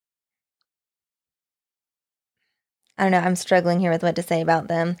 I don't know, I'm struggling here with what to say about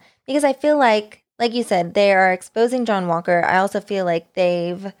them. Because I feel like you said, they are exposing John Walker. I also feel like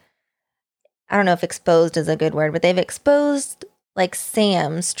I don't know if exposed is a good word, but they've exposed like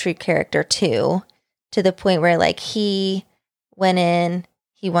Sam's true character too, to the point where like he went in,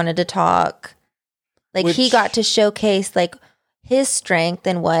 he wanted to talk, like he got to showcase like his strength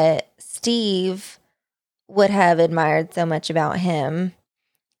and what Steve would have admired so much about him.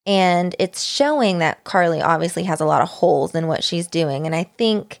 And it's showing that Carly obviously has a lot of holes in what she's doing. And I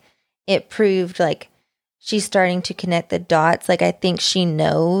think it proved like she's starting to connect the dots. Like I think she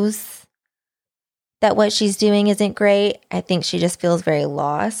knows that what she's doing isn't great. I think she just feels very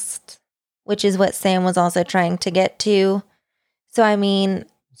lost, which is what Sam was also trying to get to. So, I mean...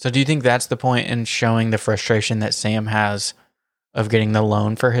 So do you think that's the point in showing the frustration that Sam has of getting the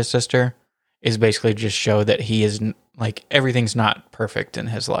loan for his sister? Is basically just show that he is, like, everything's not perfect in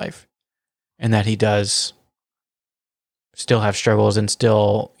his life. And that he does still have struggles and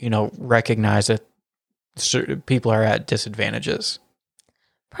still, recognize that certain people are at disadvantages.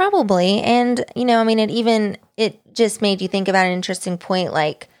 Probably. And, it just made you think about an interesting point,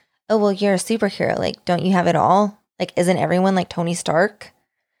 like, oh, well, you're a superhero. Like, don't you have it all? Like, isn't everyone like Tony Stark?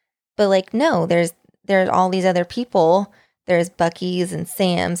 But like, no, there's all these other people. There's Bucky's and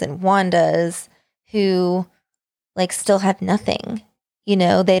Sam's and Wanda's who like still have nothing. They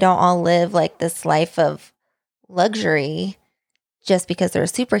don't all live like this life of luxury just because they're a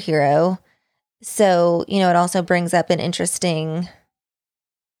superhero. So, it also brings up an interesting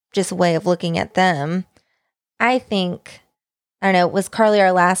just way of looking at them. I think, I don't know, was Carly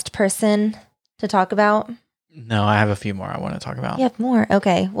our last person to talk about? No, I have a few more I want to talk about. You have more?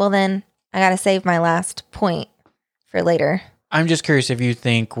 Okay. Well, then I got to save my last point for later. I'm just curious if you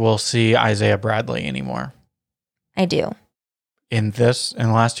think we'll see Isaiah Bradley anymore. I do. In the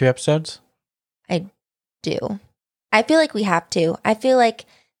last 2 episodes? I do. I feel like we have to. I feel like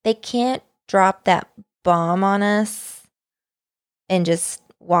they can't drop that bomb on us and just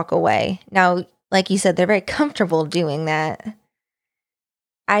walk away. Now, like you said, they're very comfortable doing that.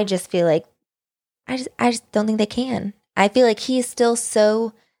 I just feel like I just don't think they can. I feel like he's still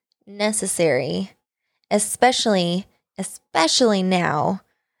so necessary, especially now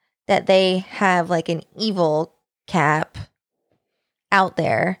that they have like an evil Cap out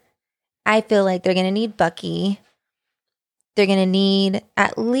there. I feel like they're going to need Bucky. They're going to need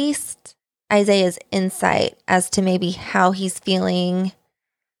at least Isaiah's insight as to maybe how he's feeling,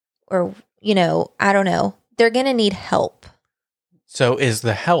 or, I don't know. They're going to need help. So does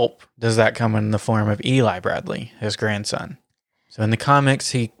that come in the form of Eli Bradley, his grandson? So in the comics,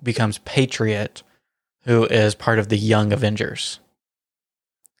 he becomes Patriot, who is part of the Young Avengers.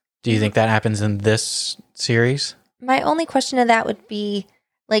 Do you think that happens in this series? My only question to that would be,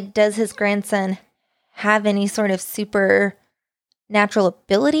 like, does his grandson have any sort of supernatural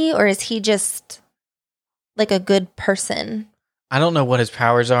ability, or is he just like a good person? I don't know what his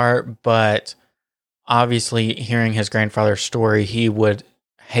powers are, but obviously hearing his grandfather's story, he would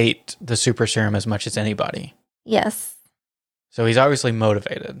hate the super serum as much as anybody. Yes. So he's obviously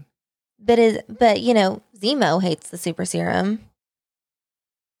motivated. But Zemo hates the super serum.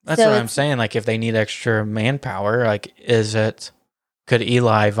 That's what I'm saying. Like, if they need extra manpower, like, could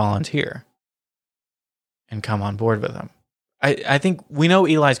Eli volunteer and come on board with them? I think we know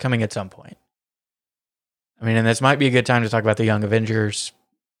Eli's coming at some point. I mean, and this might be a good time to talk about the Young Avengers,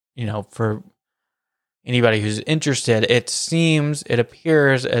 for anybody who's interested. It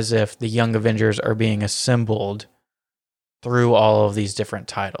appears as if the Young Avengers are being assembled through all of these different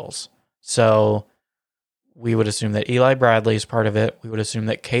titles. So we would assume that Eli Bradley is part of it. We would assume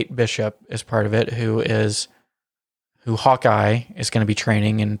that Kate Bishop is part of it, who Hawkeye is going to be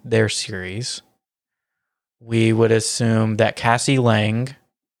training in their series. We would assume that Cassie Lang,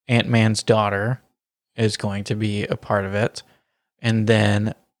 Ant-Man's daughter, is going to be a part of it. And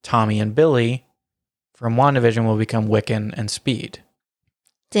then Tommy and Billy from WandaVision will become Wiccan and Speed.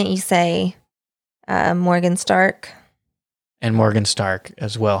 Didn't you say Morgan Stark? And Morgan Stark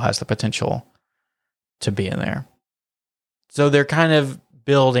as well has the potential to be in there. So they're kind of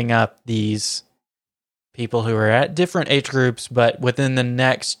building up these people who are at different age groups, but within the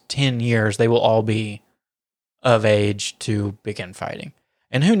next 10 years, they will all be of age to begin fighting.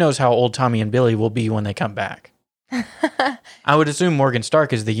 And who knows how old Tommy and Billy will be when they come back. I would assume Morgan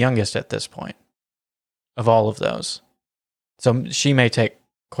Stark is the youngest at this point of all of those. So she may take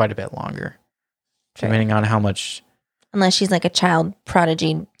quite a bit longer, depending on how much... Unless she's like a child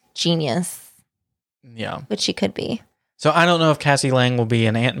prodigy genius. Yeah. Which she could be. So I don't know if Cassie Lang will be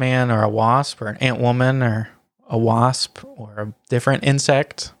an Ant-Man or a Wasp or an Ant-Woman or a Wasp or a different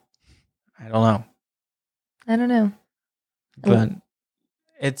insect. I don't know. But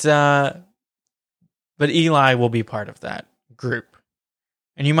it's but Eli will be part of that group.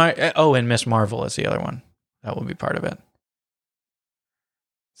 And you might and Miss Marvel is the other one. That will be part of it.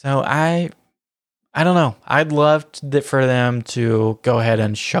 So I don't know. I'd love for them to go ahead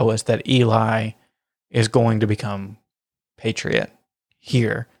and show us that Eli is going to become Patriot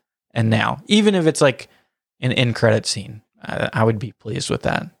here and now. Even if it's like an end credit scene, I would be pleased with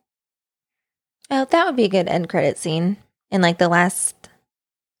that. Oh, that would be a good end credit scene in like the last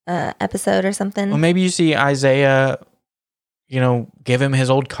episode or something. Well, maybe you see Isaiah, give him his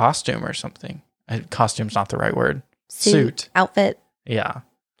old costume or something. Costume's not the right word. Suit. Outfit. Yeah.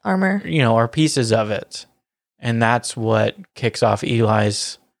 Armor. Or pieces of it. And that's what kicks off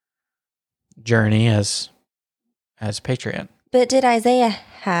Eli's journey as Patriot. But did Isaiah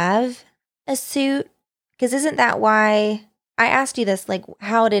have a suit? Because isn't that why I asked you this? Like,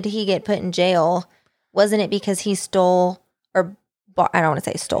 how did he get put in jail? Wasn't it because he stole or I don't want to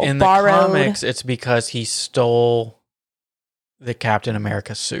say stole. In borrowed. The comics, it's because he stole the Captain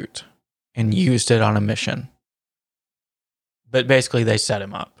America suit and used it on a mission. But basically, they set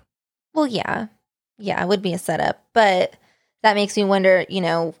him up. Well, yeah. Yeah, it would be a setup. But that makes me wonder,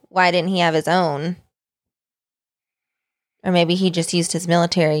 why didn't he have his own? Or maybe he just used his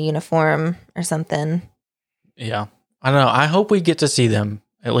military uniform or something. Yeah. I don't know. I hope we get to see them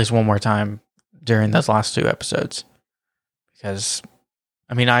at least one more time during those last 2 episodes. Because,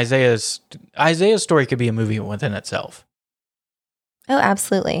 Isaiah's story could be a movie within itself. Oh,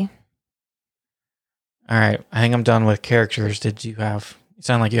 absolutely. All right. I think I'm done with characters. Did you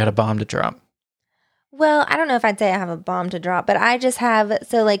sound like you had a bomb to drop. Well, I don't know if I'd say I have a bomb to drop, but I just have,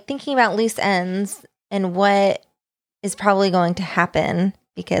 thinking about loose ends and what is probably going to happen,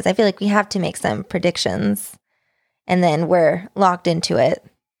 because I feel like we have to make some predictions and then we're locked into it,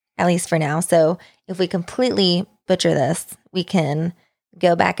 at least for now. So if we completely butcher this, we can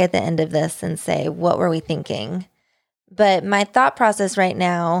go back at the end of this and say, what were we thinking? But my thought process right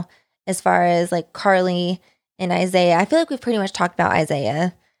now, as far as like Carly and Isaiah, I feel like we've pretty much talked about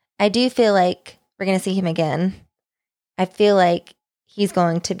Isaiah. I do feel like we're going to see him again. I feel like he's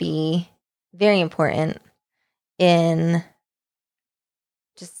going to be very important in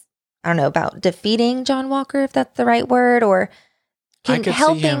just, I don't know, about defeating John Walker, if that's the right word, or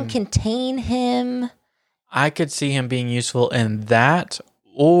helping contain him. I could see him being useful in that,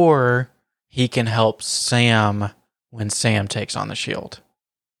 or he can help Sam when Sam takes on the shield.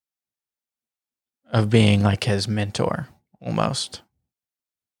 Of being like his mentor, almost.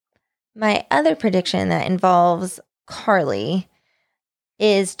 My other prediction that involves Carly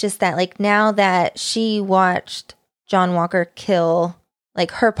is just that, like, now that she watched John Walker kill,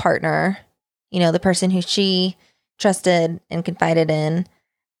 like, her partner, the person who she trusted and confided in.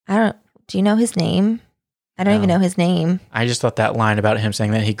 Do you know his name? I don't even know his name. I just thought that line about him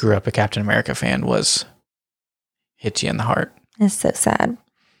saying that he grew up a Captain America fan hits you in the heart. It's so sad.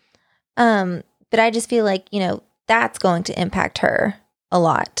 But I just feel like, that's going to impact her a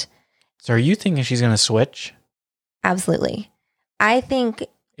lot. So are you thinking she's going to switch? Absolutely. I think...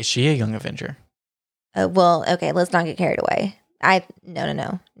 Is she a Young Avenger? Well, okay, let's not get carried away.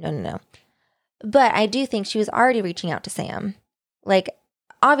 No. But I do think she was already reaching out to Sam. Like,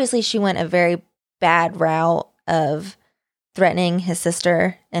 obviously she went a very bad route of threatening his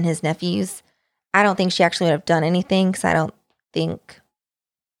sister and his nephews. I don't think she actually would have done anything, because I don't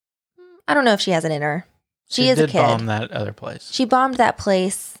know if she has it in her. She is a kid. She did bomb that other place. She bombed that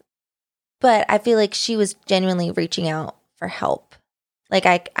place, but I feel like she was genuinely reaching out for help. Like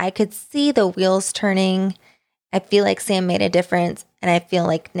I could see the wheels turning. I feel like Sam made a difference, and I feel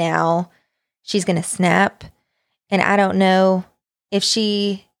like now she's going to snap. And I don't know if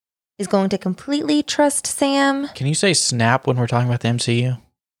she is going to completely trust Sam. Can you say snap when we're talking about the MCU?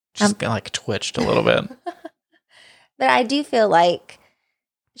 Just like twitched a little bit. But I do feel like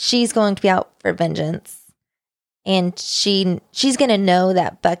she's going to be out for vengeance. And she's going to know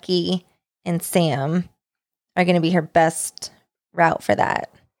that Bucky and Sam are going to be her best route for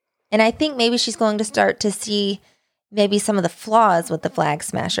that. And I think maybe she's going to start to see maybe some of the flaws with the Flag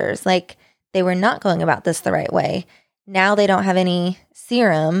Smashers. Like, they were not going about this the right way. Now they don't have any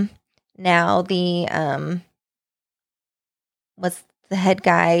serum. Now the, what's the head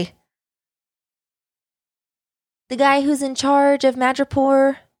guy? The guy who's in charge of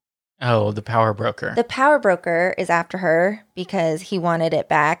Madripoor. Oh, the power broker. The power broker is after her because he wanted it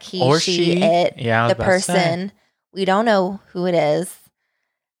back. He, or she, she. it, Yeah, the person. We don't know who it is.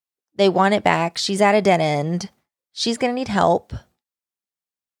 They want it back. She's at a dead end. She's going to need help.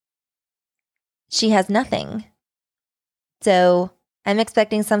 She has nothing. So I'm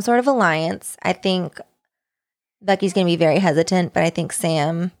expecting some sort of alliance. I think Bucky's going to be very hesitant, but I think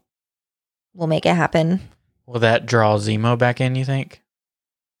Sam will make it happen. Will that draw Zemo back in, you think?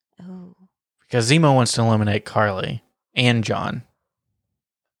 Oh. Because Zemo wants to eliminate Carly and John.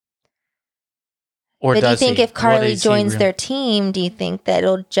 Or but does do you think he? if Carly joins their team, do you think that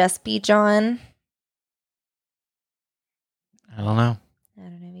it'll just be John? I don't know. I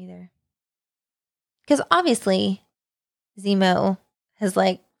don't know either. Because obviously, Zemo has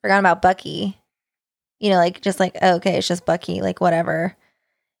like forgotten about Bucky. You know, like just like, oh, okay, it's just Bucky, like whatever.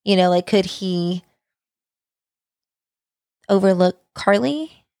 You know, like could he overlook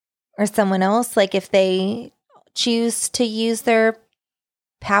Carly or someone else? Like if they choose to use their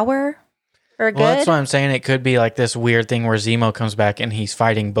power for good? Well, that's what I'm saying. It could be like this weird thing where Zemo comes back and he's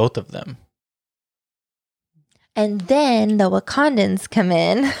fighting both of them. And then the Wakandans come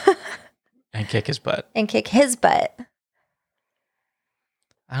in. And kick his butt. And kick his butt.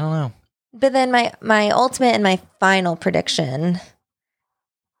 I don't know. But then my ultimate and my final prediction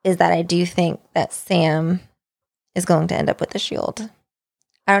is that I do think that Sam is going to end up with the shield.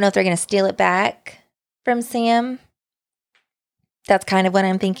 I don't know if they're going to steal it back from Sam. That's kind of what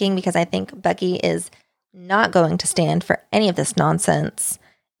I'm thinking because I think Bucky is not going to stand for any of this nonsense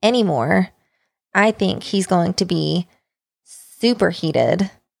anymore. I think he's going to be super heated.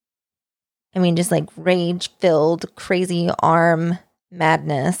 I mean, just like rage-filled, crazy arm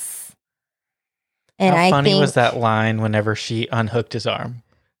madness. And How funny think, was that line whenever she unhooked his arm?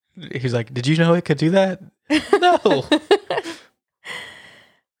 He's like, "Did you know it could do that?" No.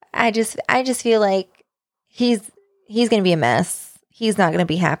 I just feel like he's going to be a mess. He's not going to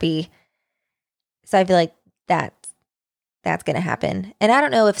be happy. So I feel like that's going to happen. And I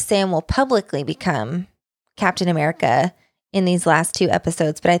don't know if Sam will publicly become Captain America in these last 2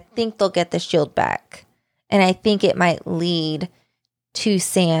 episodes, but I think they'll get the shield back. And I think it might lead to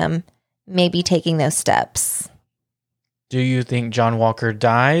Sam maybe taking those steps. Do you think John Walker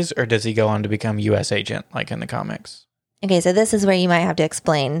dies or does he go on to become U.S. agent like in the comics? Okay, so this is where you might have to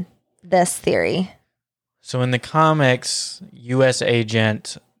explain this theory. So in the comics, U.S.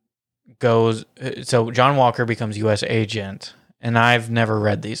 agent goes... So John Walker becomes U.S. agent, and I've never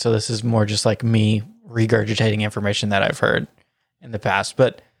read these, so this is more just like me regurgitating information that I've heard in the past.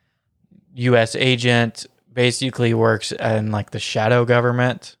 But U.S. agent basically works in like the shadow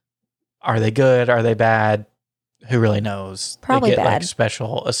government. Are they good? Are they bad? Who really knows? Probably they get bad. Like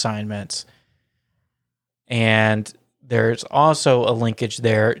special assignments. And there's also a linkage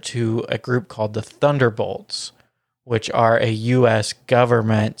there to a group called the Thunderbolts, which are a U.S.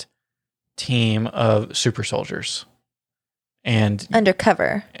 government team of super soldiers. And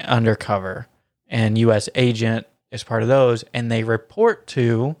Undercover. And U.S. agent is part of those. And they report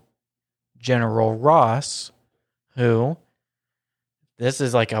to General Ross, who, this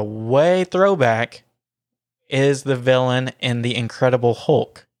is like a way throwback, is the villain in The Incredible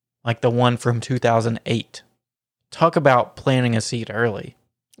Hulk, like the one from 2008. Talk about planting a seed early.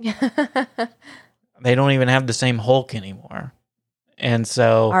 They don't even have the same Hulk anymore. And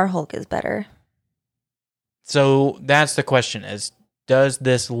so... Our Hulk is better. So that's the question is, does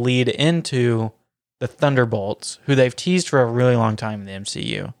this lead into the Thunderbolts, who they've teased for a really long time in the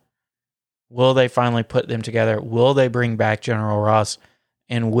MCU? Will they finally put them together? Will they bring back General Ross?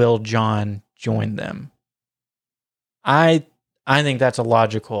 And will John join them? I think that's a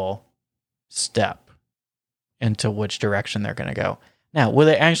logical step into which direction they're going to go. Now, will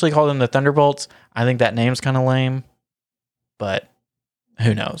they actually call them the Thunderbolts? I think that name's kind of lame, but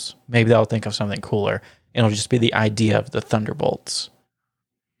who knows? Maybe they'll think of something cooler. It'll just be the idea of the Thunderbolts.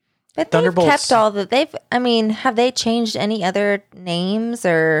 But they've kept all the have they changed any other names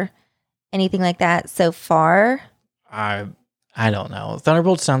or anything like that so far? I don't know.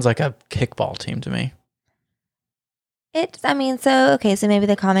 Thunderbolts sounds like a kickball team to me. So maybe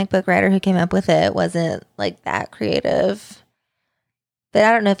the comic book writer who came up with it wasn't like that creative. But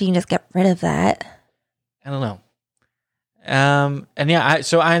I don't know if you can just get rid of that. I don't know.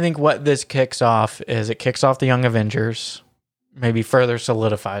 I think what this kicks off is it kicks off the Young Avengers, maybe further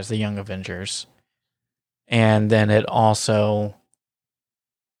solidifies the Young Avengers. And then it also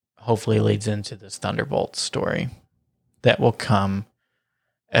hopefully leads into this Thunderbolts story that will come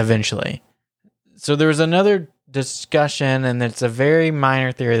eventually. So there was another discussion, and it's a very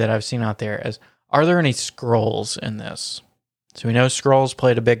minor theory that I've seen out there, as are there any Skrulls in this? So we know Skrulls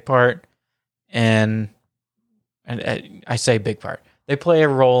played a big part in, and I say big part, they play a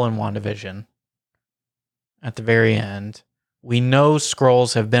role in WandaVision at the very end. We know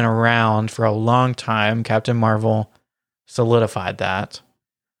Skrulls have been around for a long time. Captain Marvel solidified that.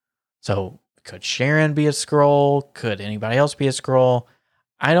 So could Sharon be a Skrull? Could anybody else be a Skrull?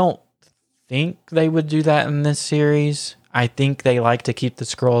 I don't think they would do that in this series. I think they like to keep the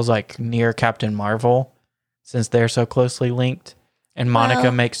Skrulls like near Captain Marvel since they're so closely linked. And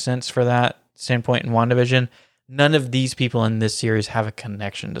Monica makes sense for that standpoint in WandaVision. None of these people in this series have a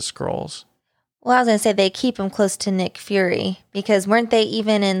connection to Skrulls. Well, I was going to say they keep them close to Nick Fury because weren't they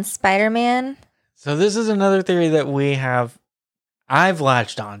even in Spider-Man? So this is another theory that we have. I've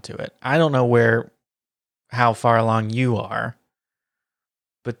latched onto it. I don't know how far along you are,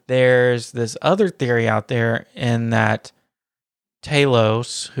 but there's this other theory out there in that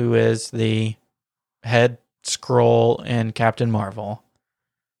Talos, who is the head Skrull in Captain Marvel,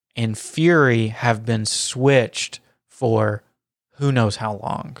 and Fury have been switched for who knows how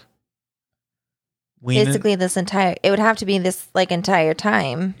long. Basically, it would have to be this like entire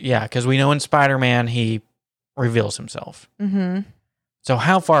time. Yeah, because we know in Spider-Man he reveals himself. Mm-hmm. So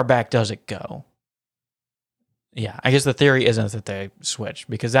how far back does it go? Yeah, I guess the theory isn't that they switched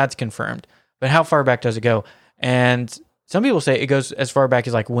because that's confirmed. But how far back does it go? And some people say it goes as far back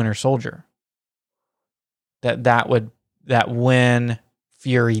as like Winter Soldier. That when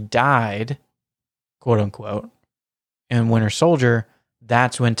Fury died, quote unquote, in Winter Soldier,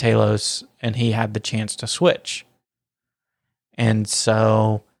 that's when Talos and he had the chance to switch. And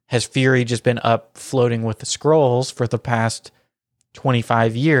so has Fury just been up floating with the Skrulls for the past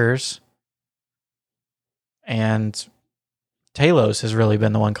 25 years? And Talos has really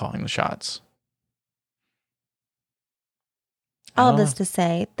been the one calling the shots. All this to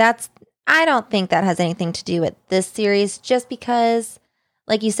say, I don't think that has anything to do with this series, just because,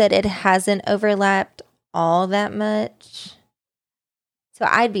 like you said, it hasn't overlapped all that much. So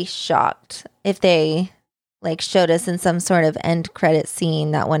I'd be shocked if they like showed us in some sort of end credit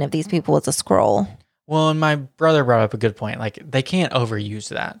scene that one of these people was a Skrull. Well, and my brother brought up a good point. Like, they can't overuse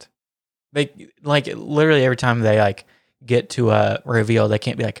that. They like literally every time they like get to a reveal, they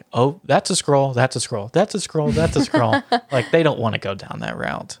can't be like, "Oh, that's a Skrull, that's a Skrull, that's a Skrull, that's a Skrull." Like, they don't want to go down that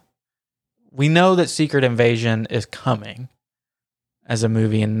route. We know that Secret Invasion is coming as a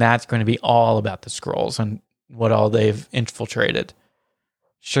movie, and that's going to be all about the Skrulls and what all they've infiltrated.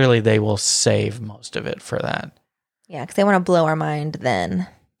 Surely they will save most of it for that. Yeah, because they want to blow our mind then.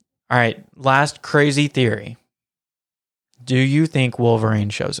 All right, last crazy theory. Do you think Wolverine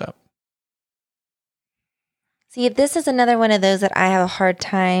shows up? See, this is another one of those that I have a hard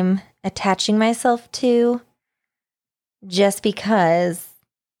time attaching myself to, just because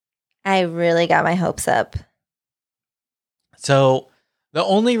I really got my hopes up. So the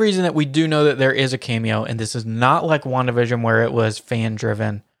only reason that we do know that there is a cameo, and this is not like WandaVision where it was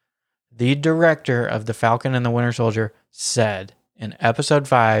fan-driven, the director of The Falcon and the Winter Soldier said in episode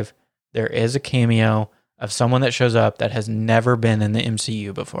 5, there is a cameo of someone that shows up that has never been in the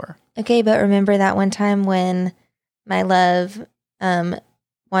MCU before. Okay, but remember that one time when my love,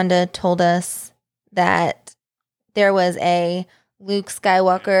 Wanda, told us that there was a Luke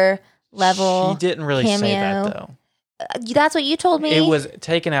Skywalker level She didn't really cameo. say that, though. That's what you told me. It was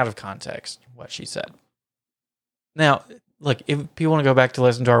taken out of context, what she said. Now, look, if people want to go back to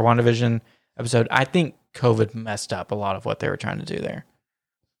listen to our WandaVision episode, I think COVID messed up a lot of what they were trying to do there.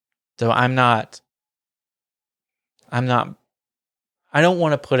 So I don't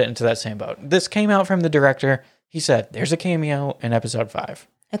want to put it into that same boat. This came out from the director. He said, there's a cameo in episode 5.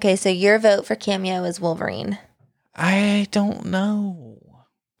 Okay, so your vote for cameo is Wolverine. I don't know.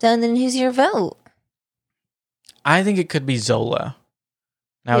 So then who's your vote? I think it could be Zola.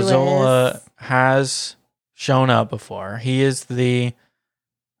 Now, Zola has shown up before. He is the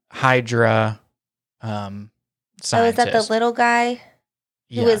Hydra scientist. Oh, is that the little guy?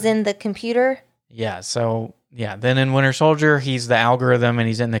 Who was in the computer? Yeah, so, then in Winter Soldier, he's the algorithm and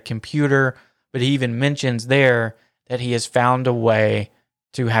he's in the computer, but he even mentions there that he has found a way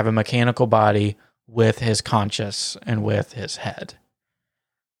to have a mechanical body with his conscious and with his head.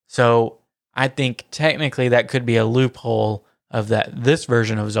 So I think technically that could be a loophole of that this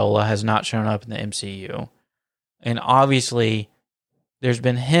version of Zola has not shown up in the MCU. And obviously, there's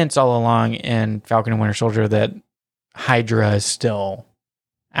been hints all along in Falcon and Winter Soldier that Hydra is still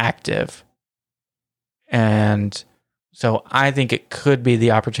active. And so I think it could be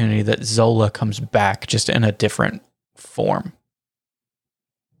the opportunity that Zola comes back just in a different form.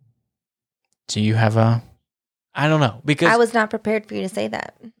 Do you have I don't know. Because I was not prepared for you to say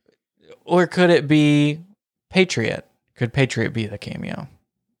that. Or could it be Patriot? Could Patriot be the cameo?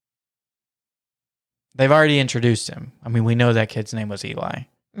 They've already introduced him. I mean, we know that kid's name was Eli.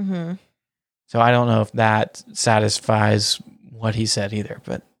 Mm-hmm. So I don't know if that satisfies what he said either.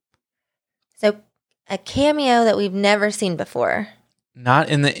 But so a cameo that we've never seen before. Not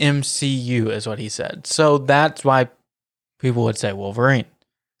in the MCU is what he said. So that's why people would say Wolverine.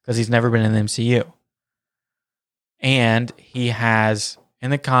 Because he's never been in the MCU. And he has,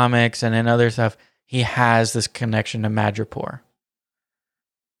 in the comics and in other stuff, he has this connection to Madripoor.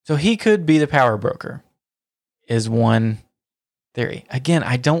 So he could be the power broker, is one theory. Again,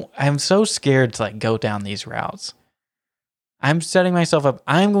 I'm so scared to go down these routes. I'm setting myself up.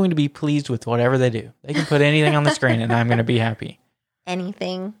 I'm going to be pleased with whatever they do. They can put anything on the screen and I'm going to be happy.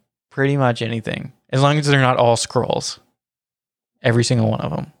 Anything. Pretty much anything. As long as they're not all Skrulls. Every single one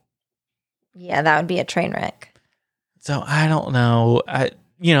of them. Yeah, that would be a train wreck. So I don't know.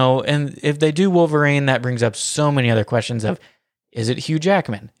 And if they do Wolverine, that brings up so many other questions of, is it Hugh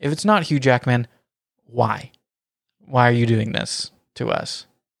Jackman? If it's not Hugh Jackman, why? Why are you doing this to us?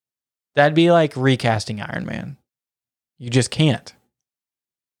 That'd be like recasting Iron Man. You just can't.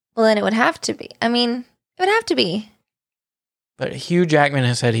 Well, then it would have to be. I mean, it would have to be. But Hugh Jackman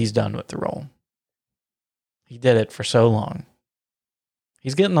has said he's done with the role. He did it for so long.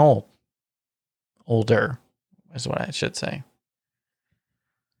 He's getting old. Older is what I should say.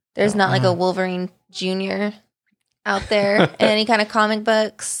 There's not like a Wolverine Jr. out there. Any kind of comic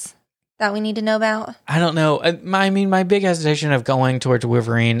books that we need to know about? I don't know. My big hesitation of going towards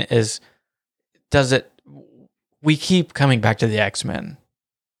Wolverine is, we keep coming back to the X-Men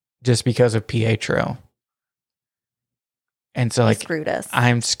just because of Pietro. And so He screwed us.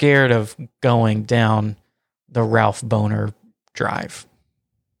 I'm scared of going down the Ralph Bohner drive.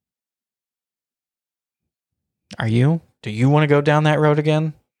 Are you? Do you want to go down that road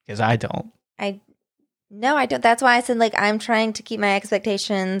again? Because I don't. No, I don't. That's why I said, I'm trying to keep my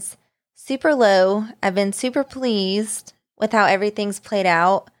expectations super low. I've been super pleased with how everything's played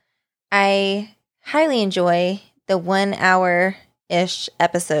out. I highly enjoy the 1 hour-ish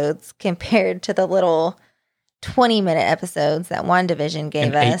episodes compared to the little 20-minute episodes that WandaVision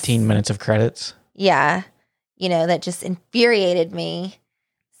gave us. 18 minutes of credits. Yeah. That just infuriated me.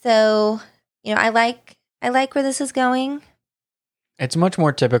 So, I like where this is going. It's much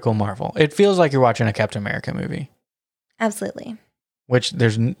more typical Marvel. It feels like you're watching a Captain America movie. Absolutely. Which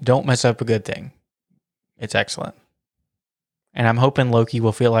don't mess up a good thing. It's excellent. And I'm hoping Loki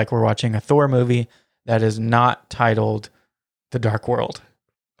will feel like we're watching a Thor movie that is not titled The Dark World.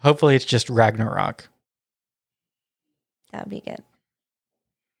 Hopefully it's just Ragnarok. That would be good.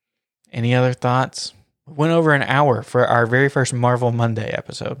 Any other thoughts? We went over an hour for our very first Marvel Monday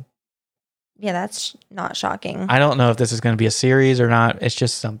episode. Yeah, that's not shocking. I don't know if this is going to be a series or not. It's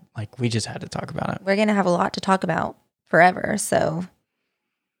just we just had to talk about it. We're going to have a lot to talk about forever, so.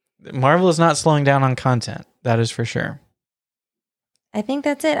 Marvel is not slowing down on content. That is for sure. I think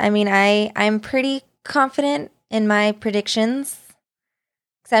that's it. I mean, I'm pretty confident in my predictions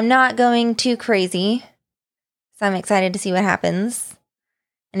because I'm not going too crazy. So I'm excited to see what happens.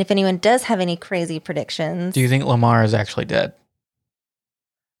 And if anyone does have any crazy predictions. Do you think Lamar is actually dead?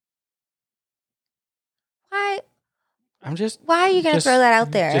 Why are you going to throw that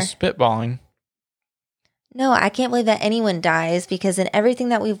out there? Just spitballing. No, I can't believe that anyone dies because in everything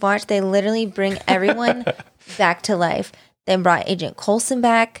that we've watched, they literally bring everyone back to life. They brought Agent Coulson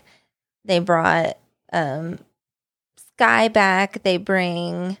back. They brought Skye back. They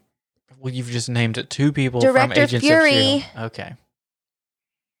bring... Well, you've just named 2 people Director from Agents Fury. of S.H.I.E.L.D. Okay.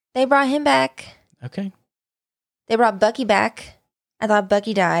 They brought him back. Okay. They brought Bucky back. I thought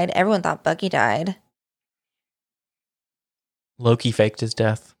Bucky died. Everyone thought Bucky died. Loki faked his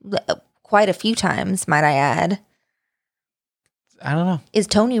death. Quite a few times, might I add. I don't know. Is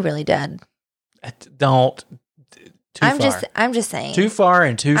Tony really dead? Don't. Too far. I'm just saying. Too far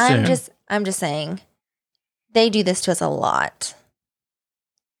and too soon. I'm just saying. They do this to us a lot.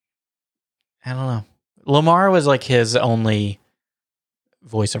 I don't know. Lamar was like his only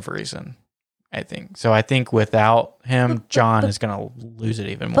voice of reason, I think. So I think without him, John is going to lose it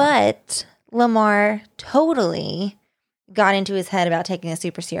even more. But Lamar totally got into his head about taking a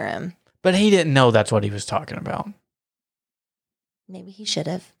super serum. But he didn't know that's what he was talking about. Maybe he should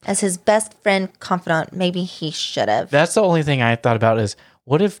have. As his best friend, confidant, maybe he should have. That's the only thing I thought about is,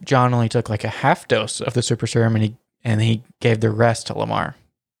 what if John only took like a half dose of the super serum and he gave the rest to Lamar?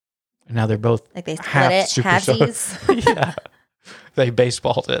 And now they're both like they split it, halvesies. Yeah. They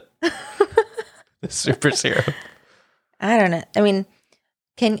baseballed it. The super serum. I don't know. I mean,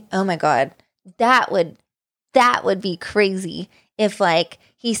 oh my God. That would be crazy if like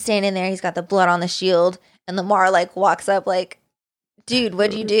he's standing there, he's got the blood on the shield, and Lamar like walks up like, dude,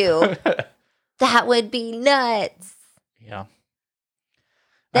 what'd you do? That would be nuts. Yeah.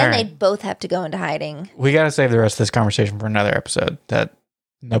 Then they'd both have to go into hiding. We got to save the rest of this conversation for another episode that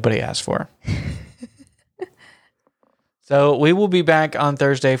nobody asked for. So we will be back on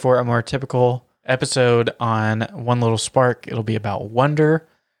Thursday for a more typical episode on One Little Spark. It'll be about wonder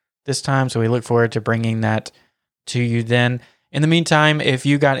this time, so we look forward to bringing that to you then. In the meantime, if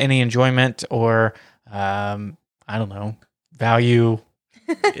you got any enjoyment or, I don't know, value,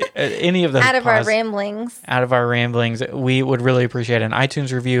 any of the out of our ramblings, we would really appreciate an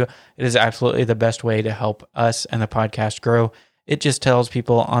iTunes review. It is absolutely the best way to help us and the podcast grow. It just tells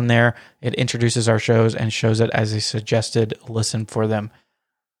people on there, it introduces our shows and shows it as a suggested listen for them.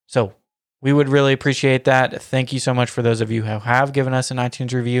 So we would really appreciate that. Thank you so much for those of you who have given us an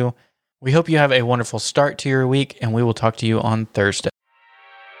iTunes review. We hope you have a wonderful start to your week, and we will talk to you on Thursday.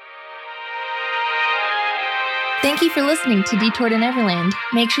 Thank you for listening to Detour to Neverland.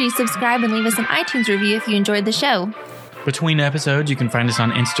 Make sure you subscribe and leave us an iTunes review if you enjoyed the show. Between episodes, you can find us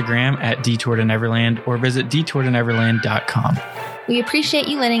on Instagram at Detour to Neverland or visit detourtoneverland.com. We appreciate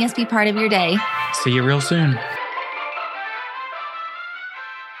you letting us be part of your day. See you real soon.